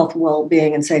then the health,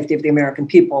 well-being, and safety of the American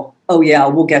people. Oh, yeah,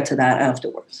 we'll get to that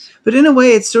afterwards. But in a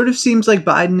way, it sort of seems like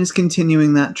Biden is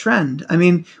continuing that trend. I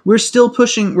mean, we're still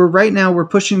pushing. We're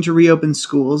pushing to reopen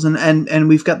schools, and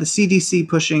we've got the CDC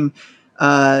pushing.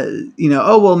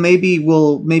 Maybe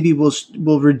we'll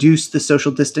reduce the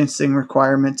social distancing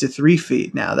requirement to 3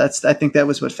 feet now. I think that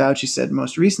was what Fauci said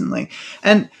most recently.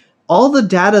 And all the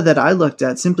data that I looked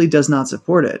at simply does not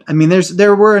support it. I mean,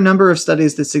 there were a number of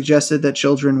studies that suggested that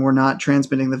children were not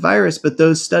transmitting the virus, but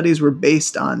those studies were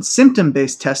based on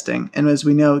symptom-based testing. And as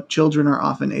we know, children are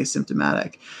often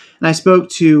asymptomatic. And I spoke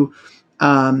to 2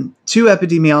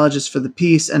 epidemiologists for the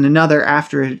piece and another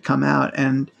after it had come out.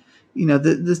 And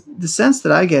the sense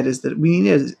that I get is that we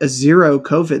need a zero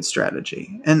COVID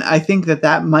strategy. And I think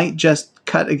that might just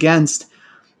cut against,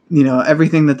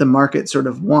 everything that the market sort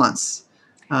of wants.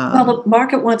 Well, the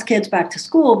market wants kids back to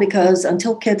school because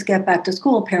until kids get back to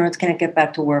school, parents can't get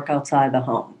back to work outside the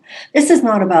home. This is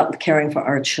not about caring for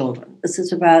our children. This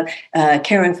is about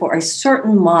caring for a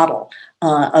certain model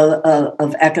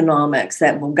of economics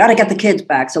that we've got to get the kids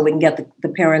back so we can get the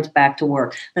parents back to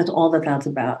work. That's all that's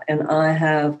about. And I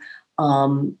have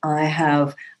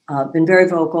been very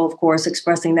vocal, of course,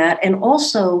 expressing that. And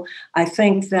also, I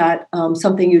think that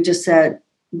something you just said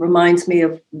reminds me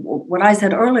of what I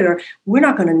said earlier. We're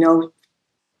not going to know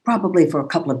probably for a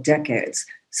couple of decades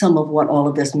some of what all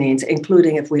of this means,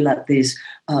 including if we let these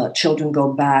children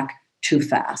go back too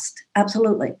fast.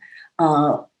 Absolutely.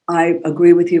 I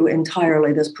agree with you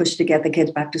entirely, this push to get the kids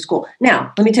back to school.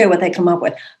 Now, let me tell you what they come up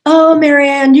with. Oh,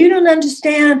 Marianne, you don't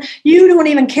understand. You don't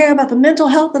even care about the mental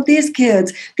health of these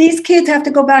kids. These kids have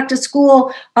to go back to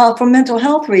school for mental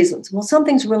health reasons. Well,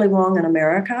 something's really wrong in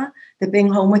America, that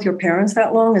being home with your parents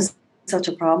that long is such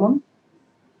a problem.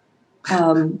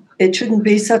 It should not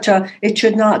be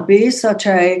such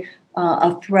a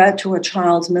threat to a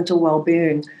child's mental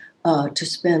well-being to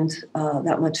spend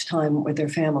that much time with their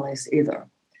families either.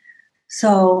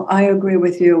 So I agree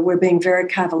with you. We're being very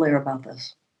cavalier about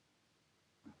this.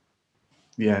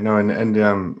 Yeah, no,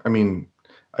 and I mean,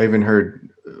 I even heard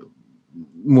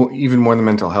even more than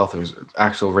mental health, there's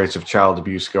actual rates of child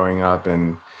abuse going up,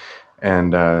 and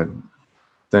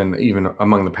then even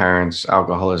among the parents,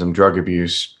 alcoholism, drug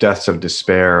abuse, deaths of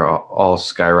despair, all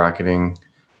skyrocketing,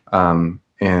 and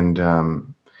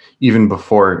even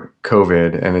before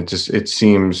COVID, and it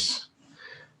seems.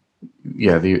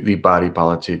 Yeah, the body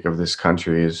politic of this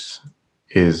country is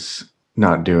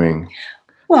not doing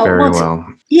very well.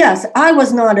 Yes, I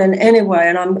was not in any way,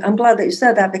 and I'm glad that you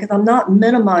said that, because I'm not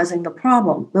minimizing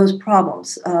those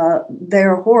problems.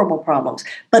 They're horrible problems,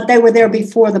 but they were there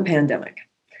before the pandemic.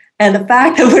 And the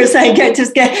fact that we're saying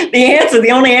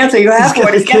the only answer you have for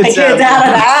it is get the kids out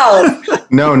of the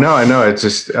house. No, I know. It's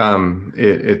just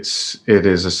it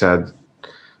is a sad.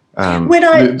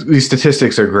 These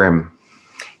statistics are grim.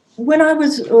 When I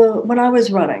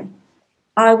was running,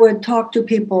 I would talk to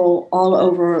people all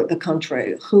over the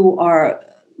country who are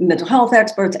mental health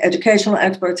experts, educational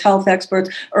experts, health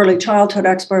experts, early childhood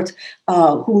experts,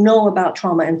 who know about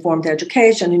trauma-informed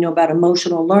education, who know about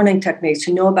emotional learning techniques,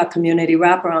 who know about community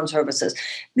wraparound services.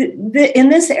 In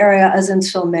this area, as in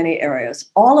so many areas,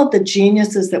 all of the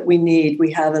geniuses that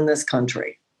we have in this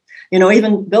country.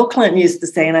 Even Bill Clinton used to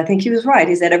say, and I think he was right,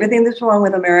 he said, everything that's wrong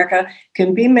with America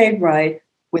can be made right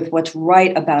with what's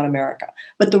right about America.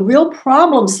 But the real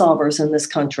problem solvers in this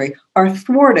country are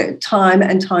thwarted time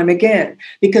and time again,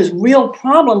 because real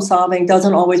problem solving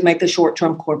doesn't always make the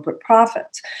short-term corporate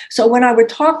profits. So when I would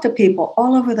talk to people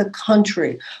all over the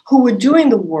country who were doing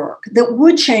the work that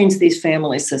would change these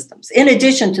family systems, in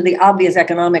addition to the obvious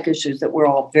economic issues that we're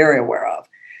all very aware of,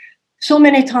 so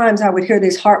many times I would hear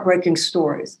these heartbreaking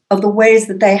stories of the ways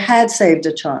that they had saved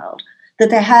a child, that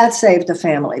they had saved a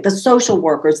family, the social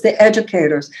workers, the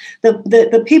educators,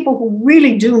 the people who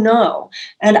really do know.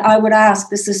 And I would ask,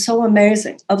 this is so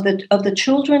amazing, of the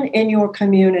children in your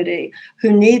community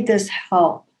who need this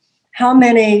help, how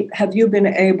many have you been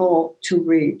able to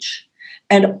reach?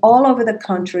 And all over the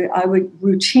country, I would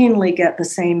routinely get the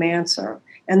same answer,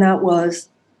 and that was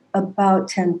about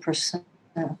 10%.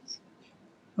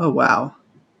 Oh, wow.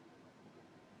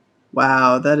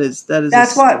 Wow,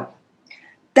 That's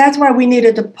why we need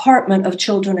a Department of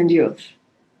Children and Youth.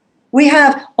 We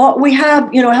have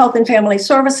Health and Family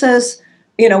Services.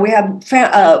 We have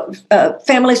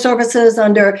family services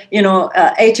under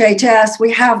HHS.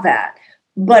 We have that,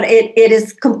 but it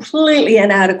is completely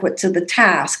inadequate to the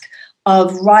task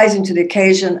of rising to the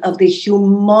occasion of the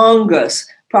humongous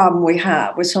problem we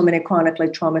have with so many chronically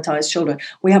traumatized children.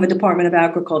 We have a Department of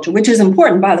Agriculture, which is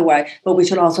important, by the way, but we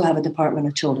should also have a Department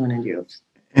of Children and Youth.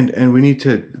 And we need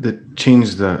to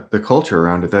change the culture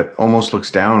around it that almost looks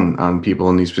down on people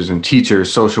in these positions,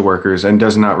 teachers, social workers, and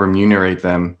does not remunerate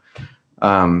them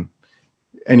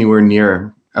anywhere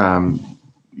near,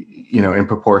 in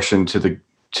proportion to the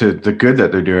good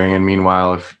that they're doing. And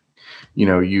meanwhile, if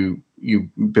you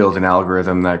build an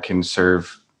algorithm that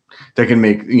can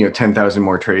make 10,000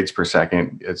 more trades per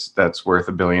second, that's worth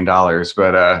 $1 billion.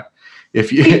 But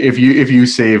if you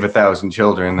save 1,000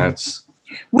 children, that's.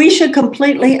 We should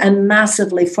completely and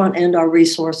massively front end our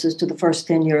resources to the first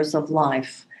 10 years of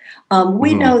life.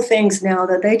 We know things now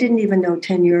that they didn't even know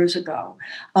 10 years ago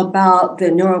about the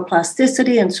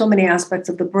neuroplasticity and so many aspects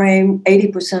of the brain,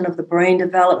 80% of the brain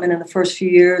development in the first few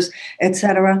years, et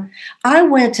cetera. I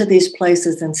went to these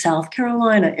places in South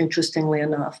Carolina, interestingly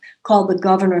enough, called the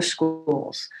Governor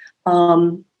Schools.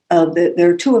 There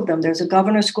are two of them. There's a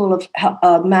Governor School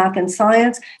of Math and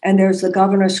Science, and there's the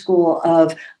Governor School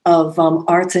of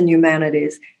Arts and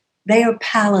Humanities. They are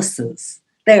palaces.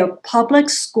 They are public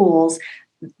schools.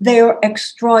 They are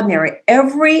extraordinary.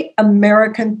 Every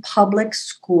American public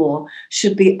school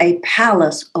should be a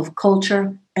palace of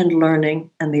culture and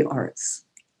learning and the arts.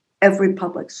 Every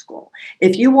public school.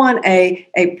 If you want a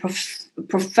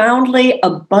profoundly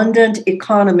abundant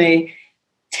economy,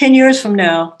 10 years from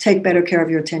now, take better care of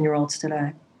your 10-year-olds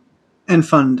today. And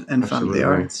fund the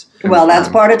arts. Well, that's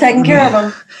part of taking care of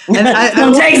them. And it's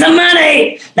going to take some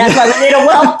money. That's why we need a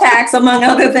wealth tax, among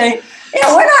other things.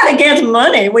 We're not against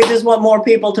money. We just want more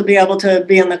people to be able to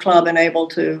be in the club and able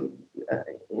to,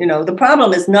 the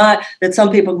problem is not that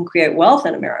some people can create wealth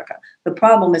in America. The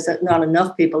problem is that not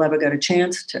enough people ever get a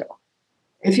chance to.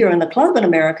 If you're in the club in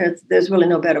America, there's really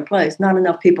no better place. Not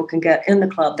enough people can get in the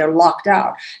club. They're locked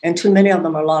out. And too many of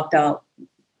them are locked out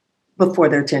before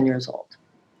they're 10 years old.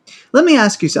 Let me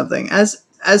ask you something. As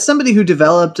somebody who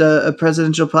developed a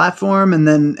presidential platform and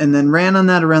then ran on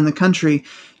that around the country,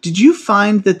 did you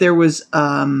find that there was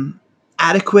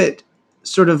adequate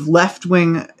sort of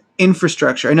left-wing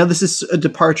infrastructure? I know this is a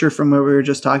departure from what we were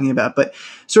just talking about, but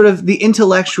sort of the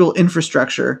intellectual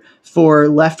infrastructure for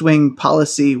left-wing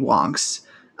policy wonks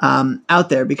out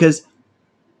there, because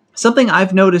something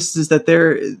I've noticed is that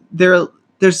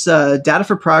there's Data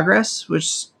for Progress,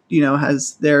 which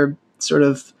has their sort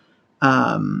of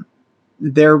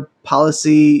their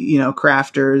policy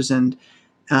crafters and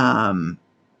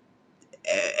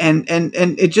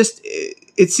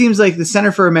it seems like the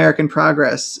Center for American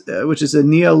Progress, which is a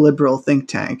neoliberal think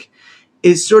tank,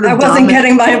 is sort of. I wasn't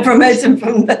getting my information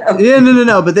from them. Yeah,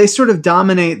 no. But they sort of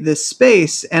dominate this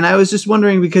space, and I was just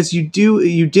wondering, because you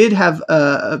did have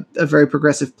a very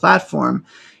progressive platform,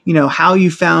 how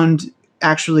you found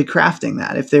actually crafting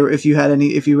that,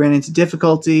 if you ran into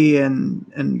difficulty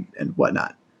and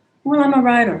whatnot. Well, I'm a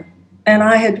writer. And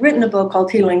I had written a book called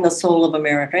Healing the Soul of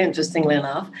America, interestingly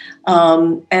enough.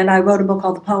 And I wrote a book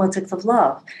called The Politics of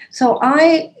Love. So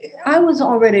I was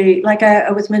already, like I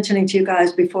was mentioning to you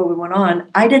guys before we went on,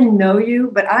 I didn't know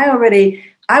you, but I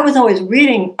was always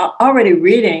already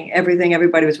reading everything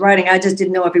everybody was writing. I just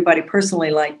didn't know everybody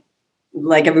personally, like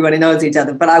everybody knows each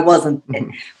other, but I wasn't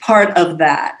part of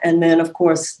that. And then, of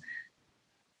course,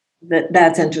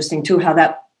 that's interesting too, how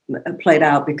that played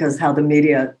out, because how the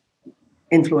media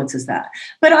influences that.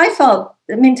 But I felt,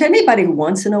 to anybody who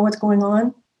wants to know what's going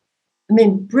on,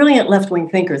 brilliant left-wing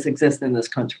thinkers exist in this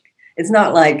country. It's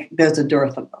not like there's a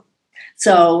dearth of them.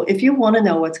 So if you want to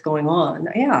know what's going on,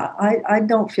 I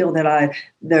don't feel that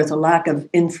there's a lack of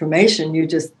information. You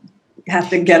just have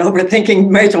to get over thinking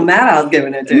Rachel Maddow's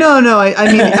giving it to you. No.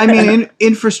 I mean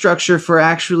infrastructure for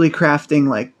actually crafting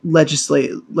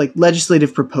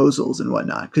legislative proposals and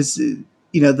whatnot, because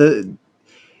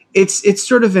It's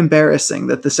sort of embarrassing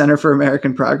that the Center for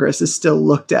American Progress is still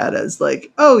looked at as like,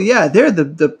 oh yeah, they're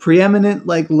the preeminent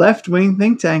left-wing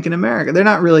think tank in America. They're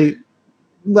not really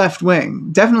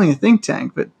left-wing. Definitely a think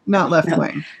tank, but not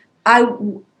left-wing.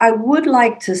 No. I would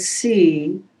like to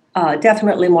see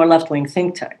definitely more left-wing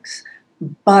think tanks,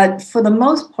 but for the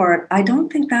most part, I don't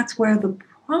think that's where the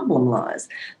problem lies.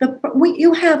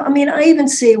 I even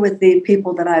see with the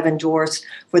people that I've endorsed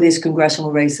for these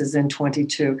congressional races in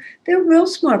 22, they're real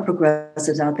smart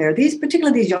progressives out there.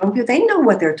 Particularly these young people, they know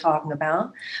what they're talking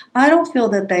about. I don't feel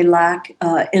that they lack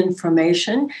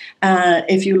information.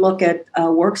 If you look at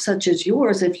work such as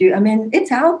yours,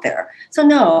 it's out there. So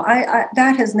no,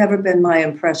 that has never been my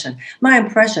impression. My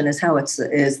impression is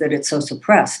that it's so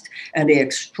suppressed, and the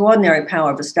extraordinary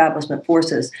power of establishment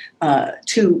forces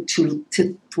to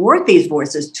thwart these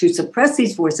voices, to suppress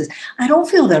these voices. I don't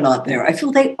feel they're not there. I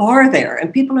feel they are there,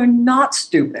 and people are not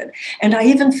stupid. And I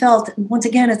even felt, once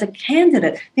again, as a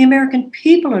candidate, the American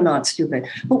people are not stupid.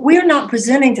 But we're not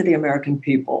presenting to the American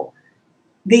people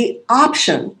the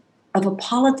option of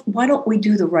why don't we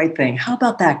do the right thing? How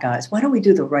about that, guys? Why don't we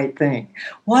do the right thing?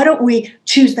 Why don't we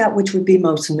choose that which would be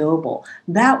most noble,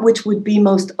 that which would be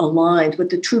most aligned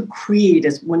with the true creed,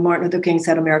 as when Martin Luther King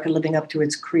said, America living up to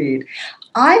its creed.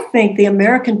 I think the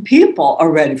American people are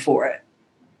ready for it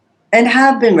and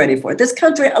have been ready for it. This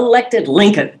country elected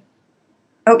Lincoln.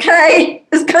 Okay?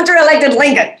 This country elected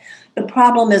Lincoln. The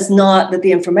problem is not that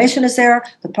the information is there.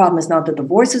 The problem is not that the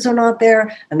voices are not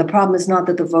there. And the problem is not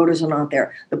that the voters are not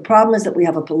there. The problem is that we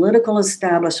have a political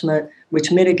establishment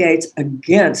which mitigates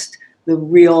against the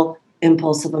real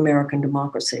impulse of American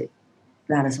democracy.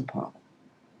 That is a problem.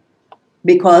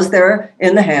 Because they're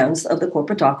in the hands of the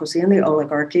corporatocracy and the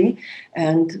oligarchy,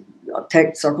 and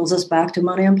circles us back to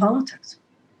money and politics.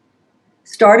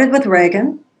 Started with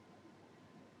Reagan,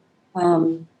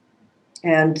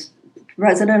 and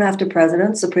president after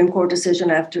president, Supreme Court decision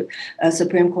after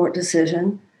Supreme Court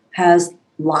decision has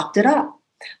locked it up.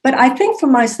 But I think for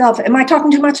myself, am I talking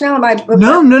too much now? No,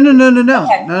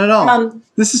 okay. not at all.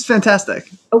 This is fantastic.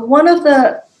 One of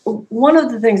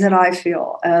the things that I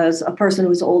feel as a person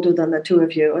who's older than the two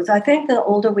of you is I think the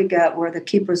older we get, we're the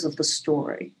keepers of the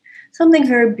story. Something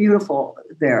very beautiful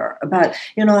there about,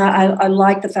 I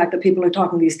like the fact that people are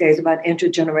talking these days about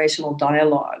intergenerational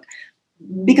dialogue.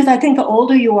 Because I think the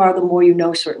older you are, the more you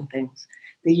know certain things.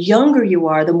 The younger you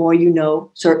are, the more you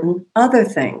know certain other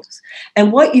things.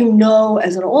 And what you know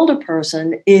as an older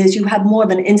person is you have more of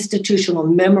an institutional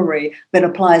memory that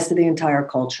applies to the entire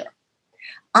culture.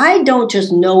 I don't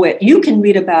just know it. You can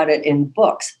read about it in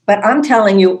books, but I'm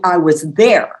telling you, I was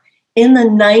there. In the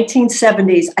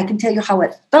 1970s, I can tell you how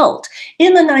it felt.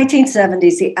 In the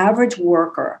 1970s, the average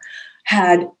worker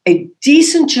had a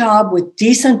decent job with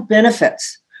decent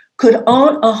benefits, could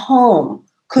own a home,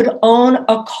 could own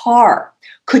a car,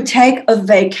 could take a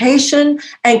vacation,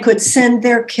 and could send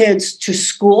their kids to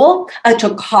school,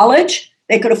 to college.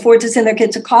 They could afford to send their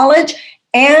kids to college.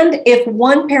 And if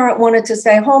one parent wanted to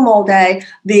stay home all day,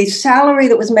 the salary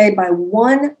that was made by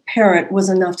one parent was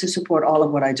enough to support all of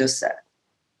what I just said.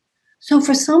 So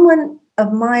for someone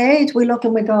of my age, we look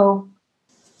and we go,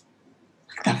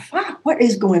 what the fuck? What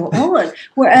is going on?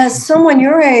 Whereas someone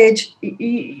your age,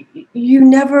 you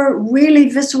never really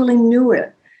viscerally knew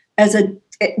it as a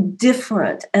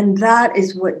different. And that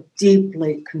is what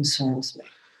deeply concerns me.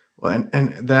 Well,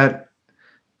 and that,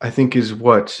 I think, is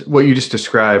what you just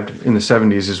described in the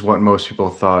 70s is what most people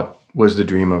thought was the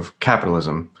dream of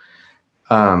capitalism.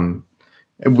 I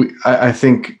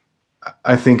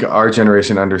think our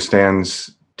generation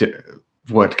understands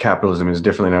what capitalism is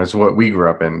differently now. It's what we grew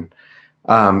up in.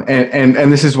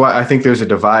 And this is why I think there's a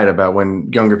divide about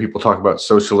when younger people talk about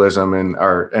socialism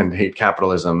and hate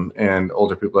capitalism, and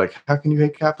older people are like, how can you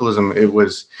hate capitalism? It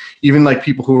was even like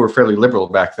people who were fairly liberal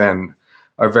back then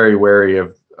are very wary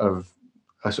of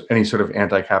any sort of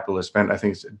anti-capitalist bent. I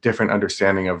think it's a different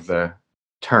understanding of the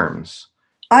terms.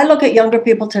 I look at younger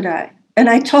people today, and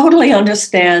I totally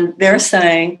understand they're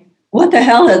saying, what the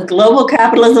hell has global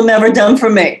capitalism ever done for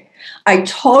me? I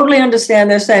totally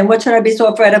understand they're saying, what should I be so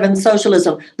afraid of in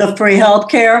socialism? The free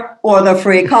healthcare or the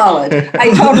free college?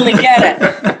 I totally get it.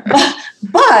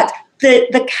 But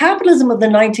the capitalism of the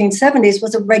 1970s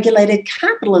was a regulated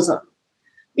capitalism.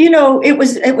 It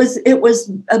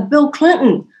was Bill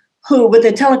Clinton who, with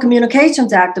the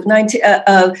Telecommunications Act of in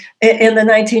the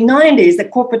 1990s, that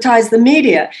corporatized the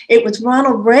media. It was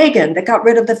Ronald Reagan that got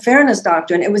rid of the Fairness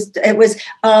Doctrine. It was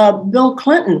Bill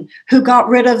Clinton who got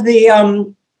rid of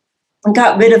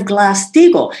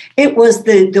Glass-Steagall. It was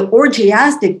the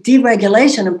orgiastic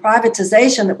deregulation and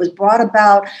privatization that was brought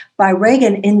about by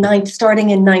Reagan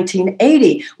starting in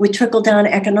 1980 with trickle-down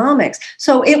economics.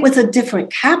 So it was a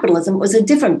different capitalism. It was a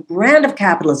different brand of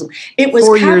capitalism. It was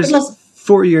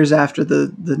 4 years after the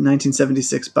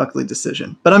 1976 Buckley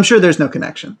decision. But I'm sure there's no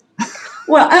connection.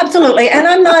 Well, absolutely. And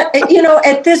I'm not,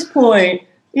 at this point,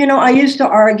 I used to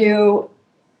argue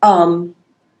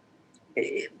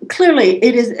clearly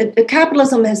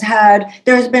capitalism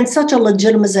there has been such a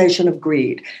legitimization of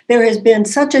greed. There has been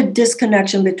such a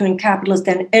disconnection between capitalist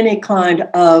and any kind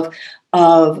of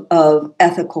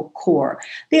ethical core.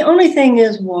 The only thing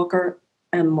is, Walker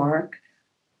and Mark,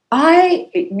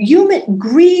 human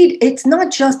greed, it's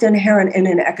not just inherent in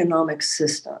an economic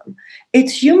system.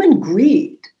 It's human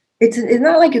greed. It's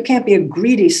not like you can't be a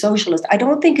greedy socialist. I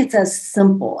don't think it's as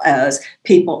simple as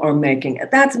people are making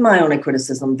it. That's my only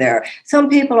criticism there. Some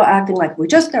people are acting like we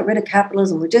just got rid of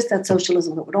capitalism, we just had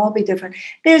socialism, it would all be different.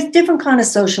 There's different kind of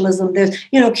socialism. There's,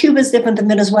 Cuba is different than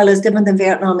Venezuela, is different than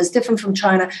Vietnam, is different from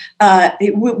China.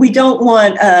 We don't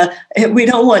want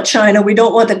China. We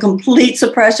don't want the complete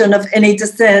suppression of any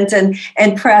dissent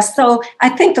and press. So I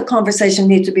think the conversation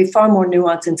needs to be far more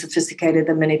nuanced and sophisticated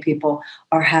than many people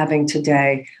are having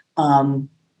today.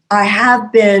 I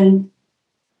have been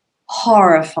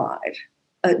horrified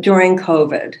during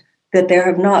COVID that there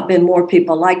have not been more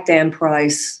people like Dan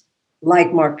Price,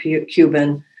 like Mark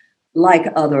Cuban,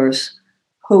 like others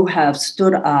who have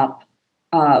stood up.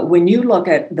 When you look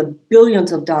at the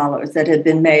billions of dollars that have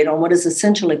been made on what is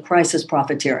essentially crisis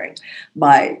profiteering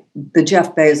by the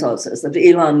Jeff Bezoses, the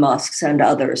Elon Musks and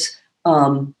others,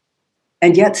 and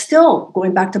yet still,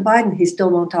 going back to Biden, he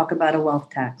still won't talk about a wealth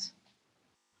tax.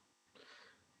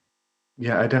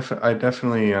 Yeah, I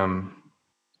definitely. I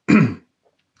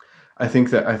think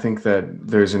that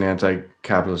there's an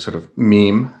anti-capitalist sort of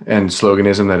meme and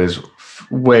sloganism that is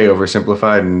way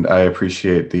oversimplified, and I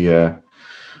appreciate the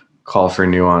call for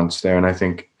nuance there. And I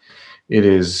think it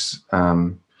is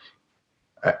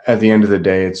at the end of the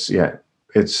day, it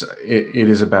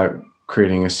is about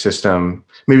creating a system.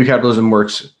 Maybe capitalism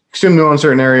works extremely well in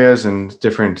certain areas, and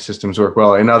different systems work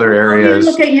well in other areas.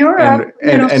 Look at Europe,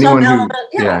 and anyone who,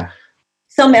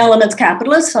 some elements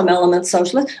capitalist, some elements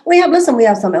socialist. We have some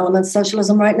elements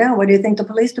socialism right now. What do you think the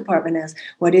police department is?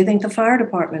 What do you think the fire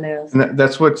department is? And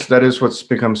that is what's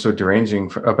become so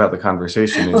deranging about the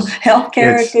conversation. Is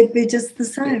healthcare could be just the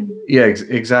same. Yeah,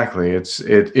 exactly.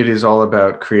 It is all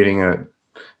about creating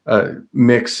a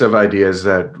mix of ideas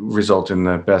that result in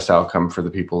the best outcome for the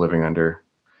people living under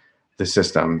the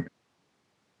system.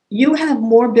 You have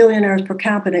more billionaires per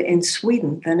capita in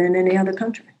Sweden than in any other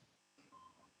country.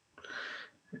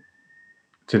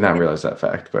 Did not realize that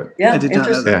fact, but yeah, I did not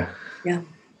know that. Yeah.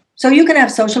 So you can have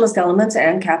socialist elements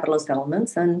and capitalist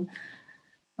elements, and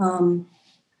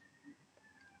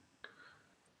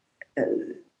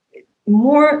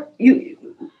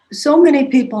so many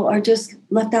people are just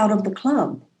left out of the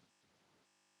club.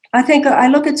 I think I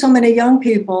look at so many young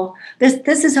people.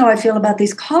 This is how I feel about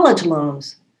these college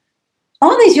loans.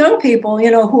 All these young people,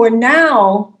 who are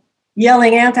now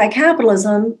yelling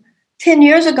anti-capitalism, 10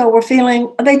 years ago were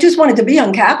feeling they just wanted to be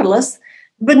young capitalists,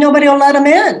 but nobody will let them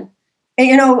in.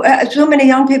 And, so many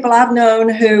young people I've known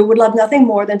who would love nothing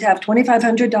more than to have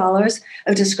 $2,500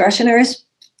 of discretionary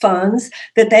funds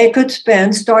that they could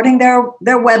spend starting their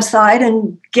website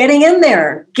and getting in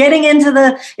there, getting into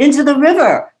the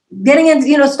river, getting in,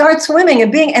 start swimming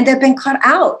and they've been cut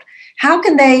out. How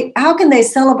can they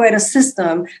celebrate a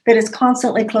system that is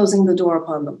constantly closing the door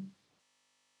upon them?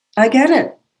 I get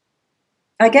it.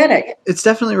 It's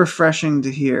definitely refreshing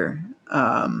to hear.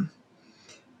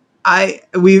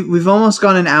 We've almost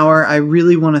gone an hour. I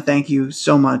really want to thank you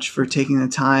so much for taking the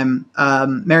time.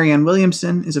 Marianne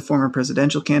Williamson is a former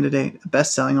presidential candidate, a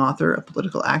best-selling author, a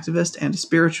political activist, and a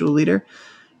spiritual leader,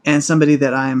 and somebody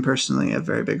that I am personally a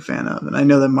very big fan of, and I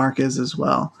know that Mark is as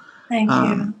well. Thank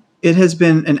you. It has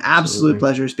been an absolute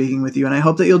pleasure speaking with you, and I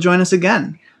hope that you'll join us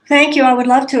again. Thank you. I would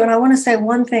love to. And I want to say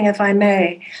one thing, if I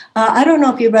may. I don't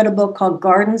know if you read a book called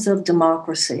Gardens of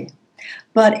Democracy,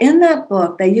 but in that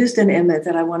book, they used an image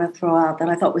that I want to throw out that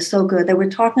I thought was so good. They were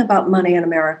talking about money in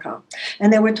America,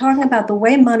 and they were talking about the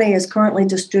way money is currently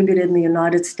distributed in the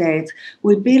United States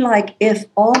would be like if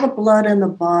all the blood in the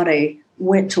body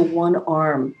went to one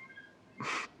arm.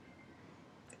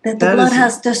 That the blood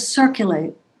has to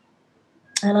circulate.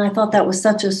 And I thought that was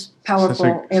such a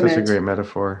powerful image. Such a great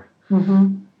metaphor.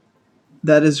 Mm-hmm.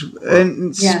 That is,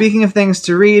 and speaking of things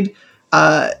to read,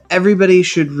 everybody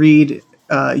should read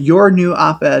your new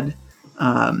op-ed,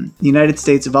 The United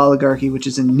States of Oligarchy, which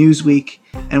is in Newsweek,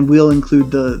 and we'll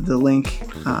include the link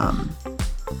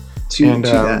to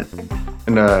that.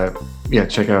 And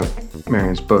check out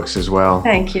Marianne's books as well.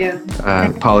 Thank you.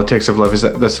 Politics of Love,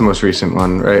 that's the most recent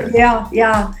one, right?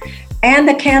 Yeah. And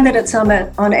the Candidate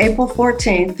Summit on April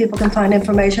 14th. People can find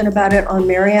information about it on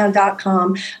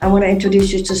Marianne.com. I want to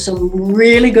introduce you to some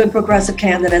really good progressive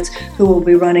candidates who will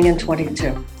be running in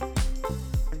 22.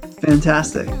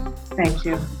 Fantastic. Thank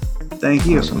you.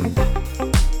 Awesome.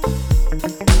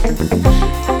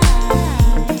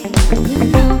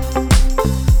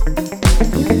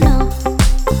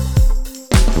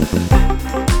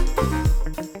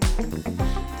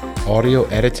 Audio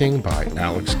editing by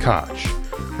Alex Koch.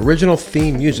 Original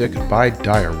theme music by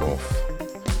Direwolf.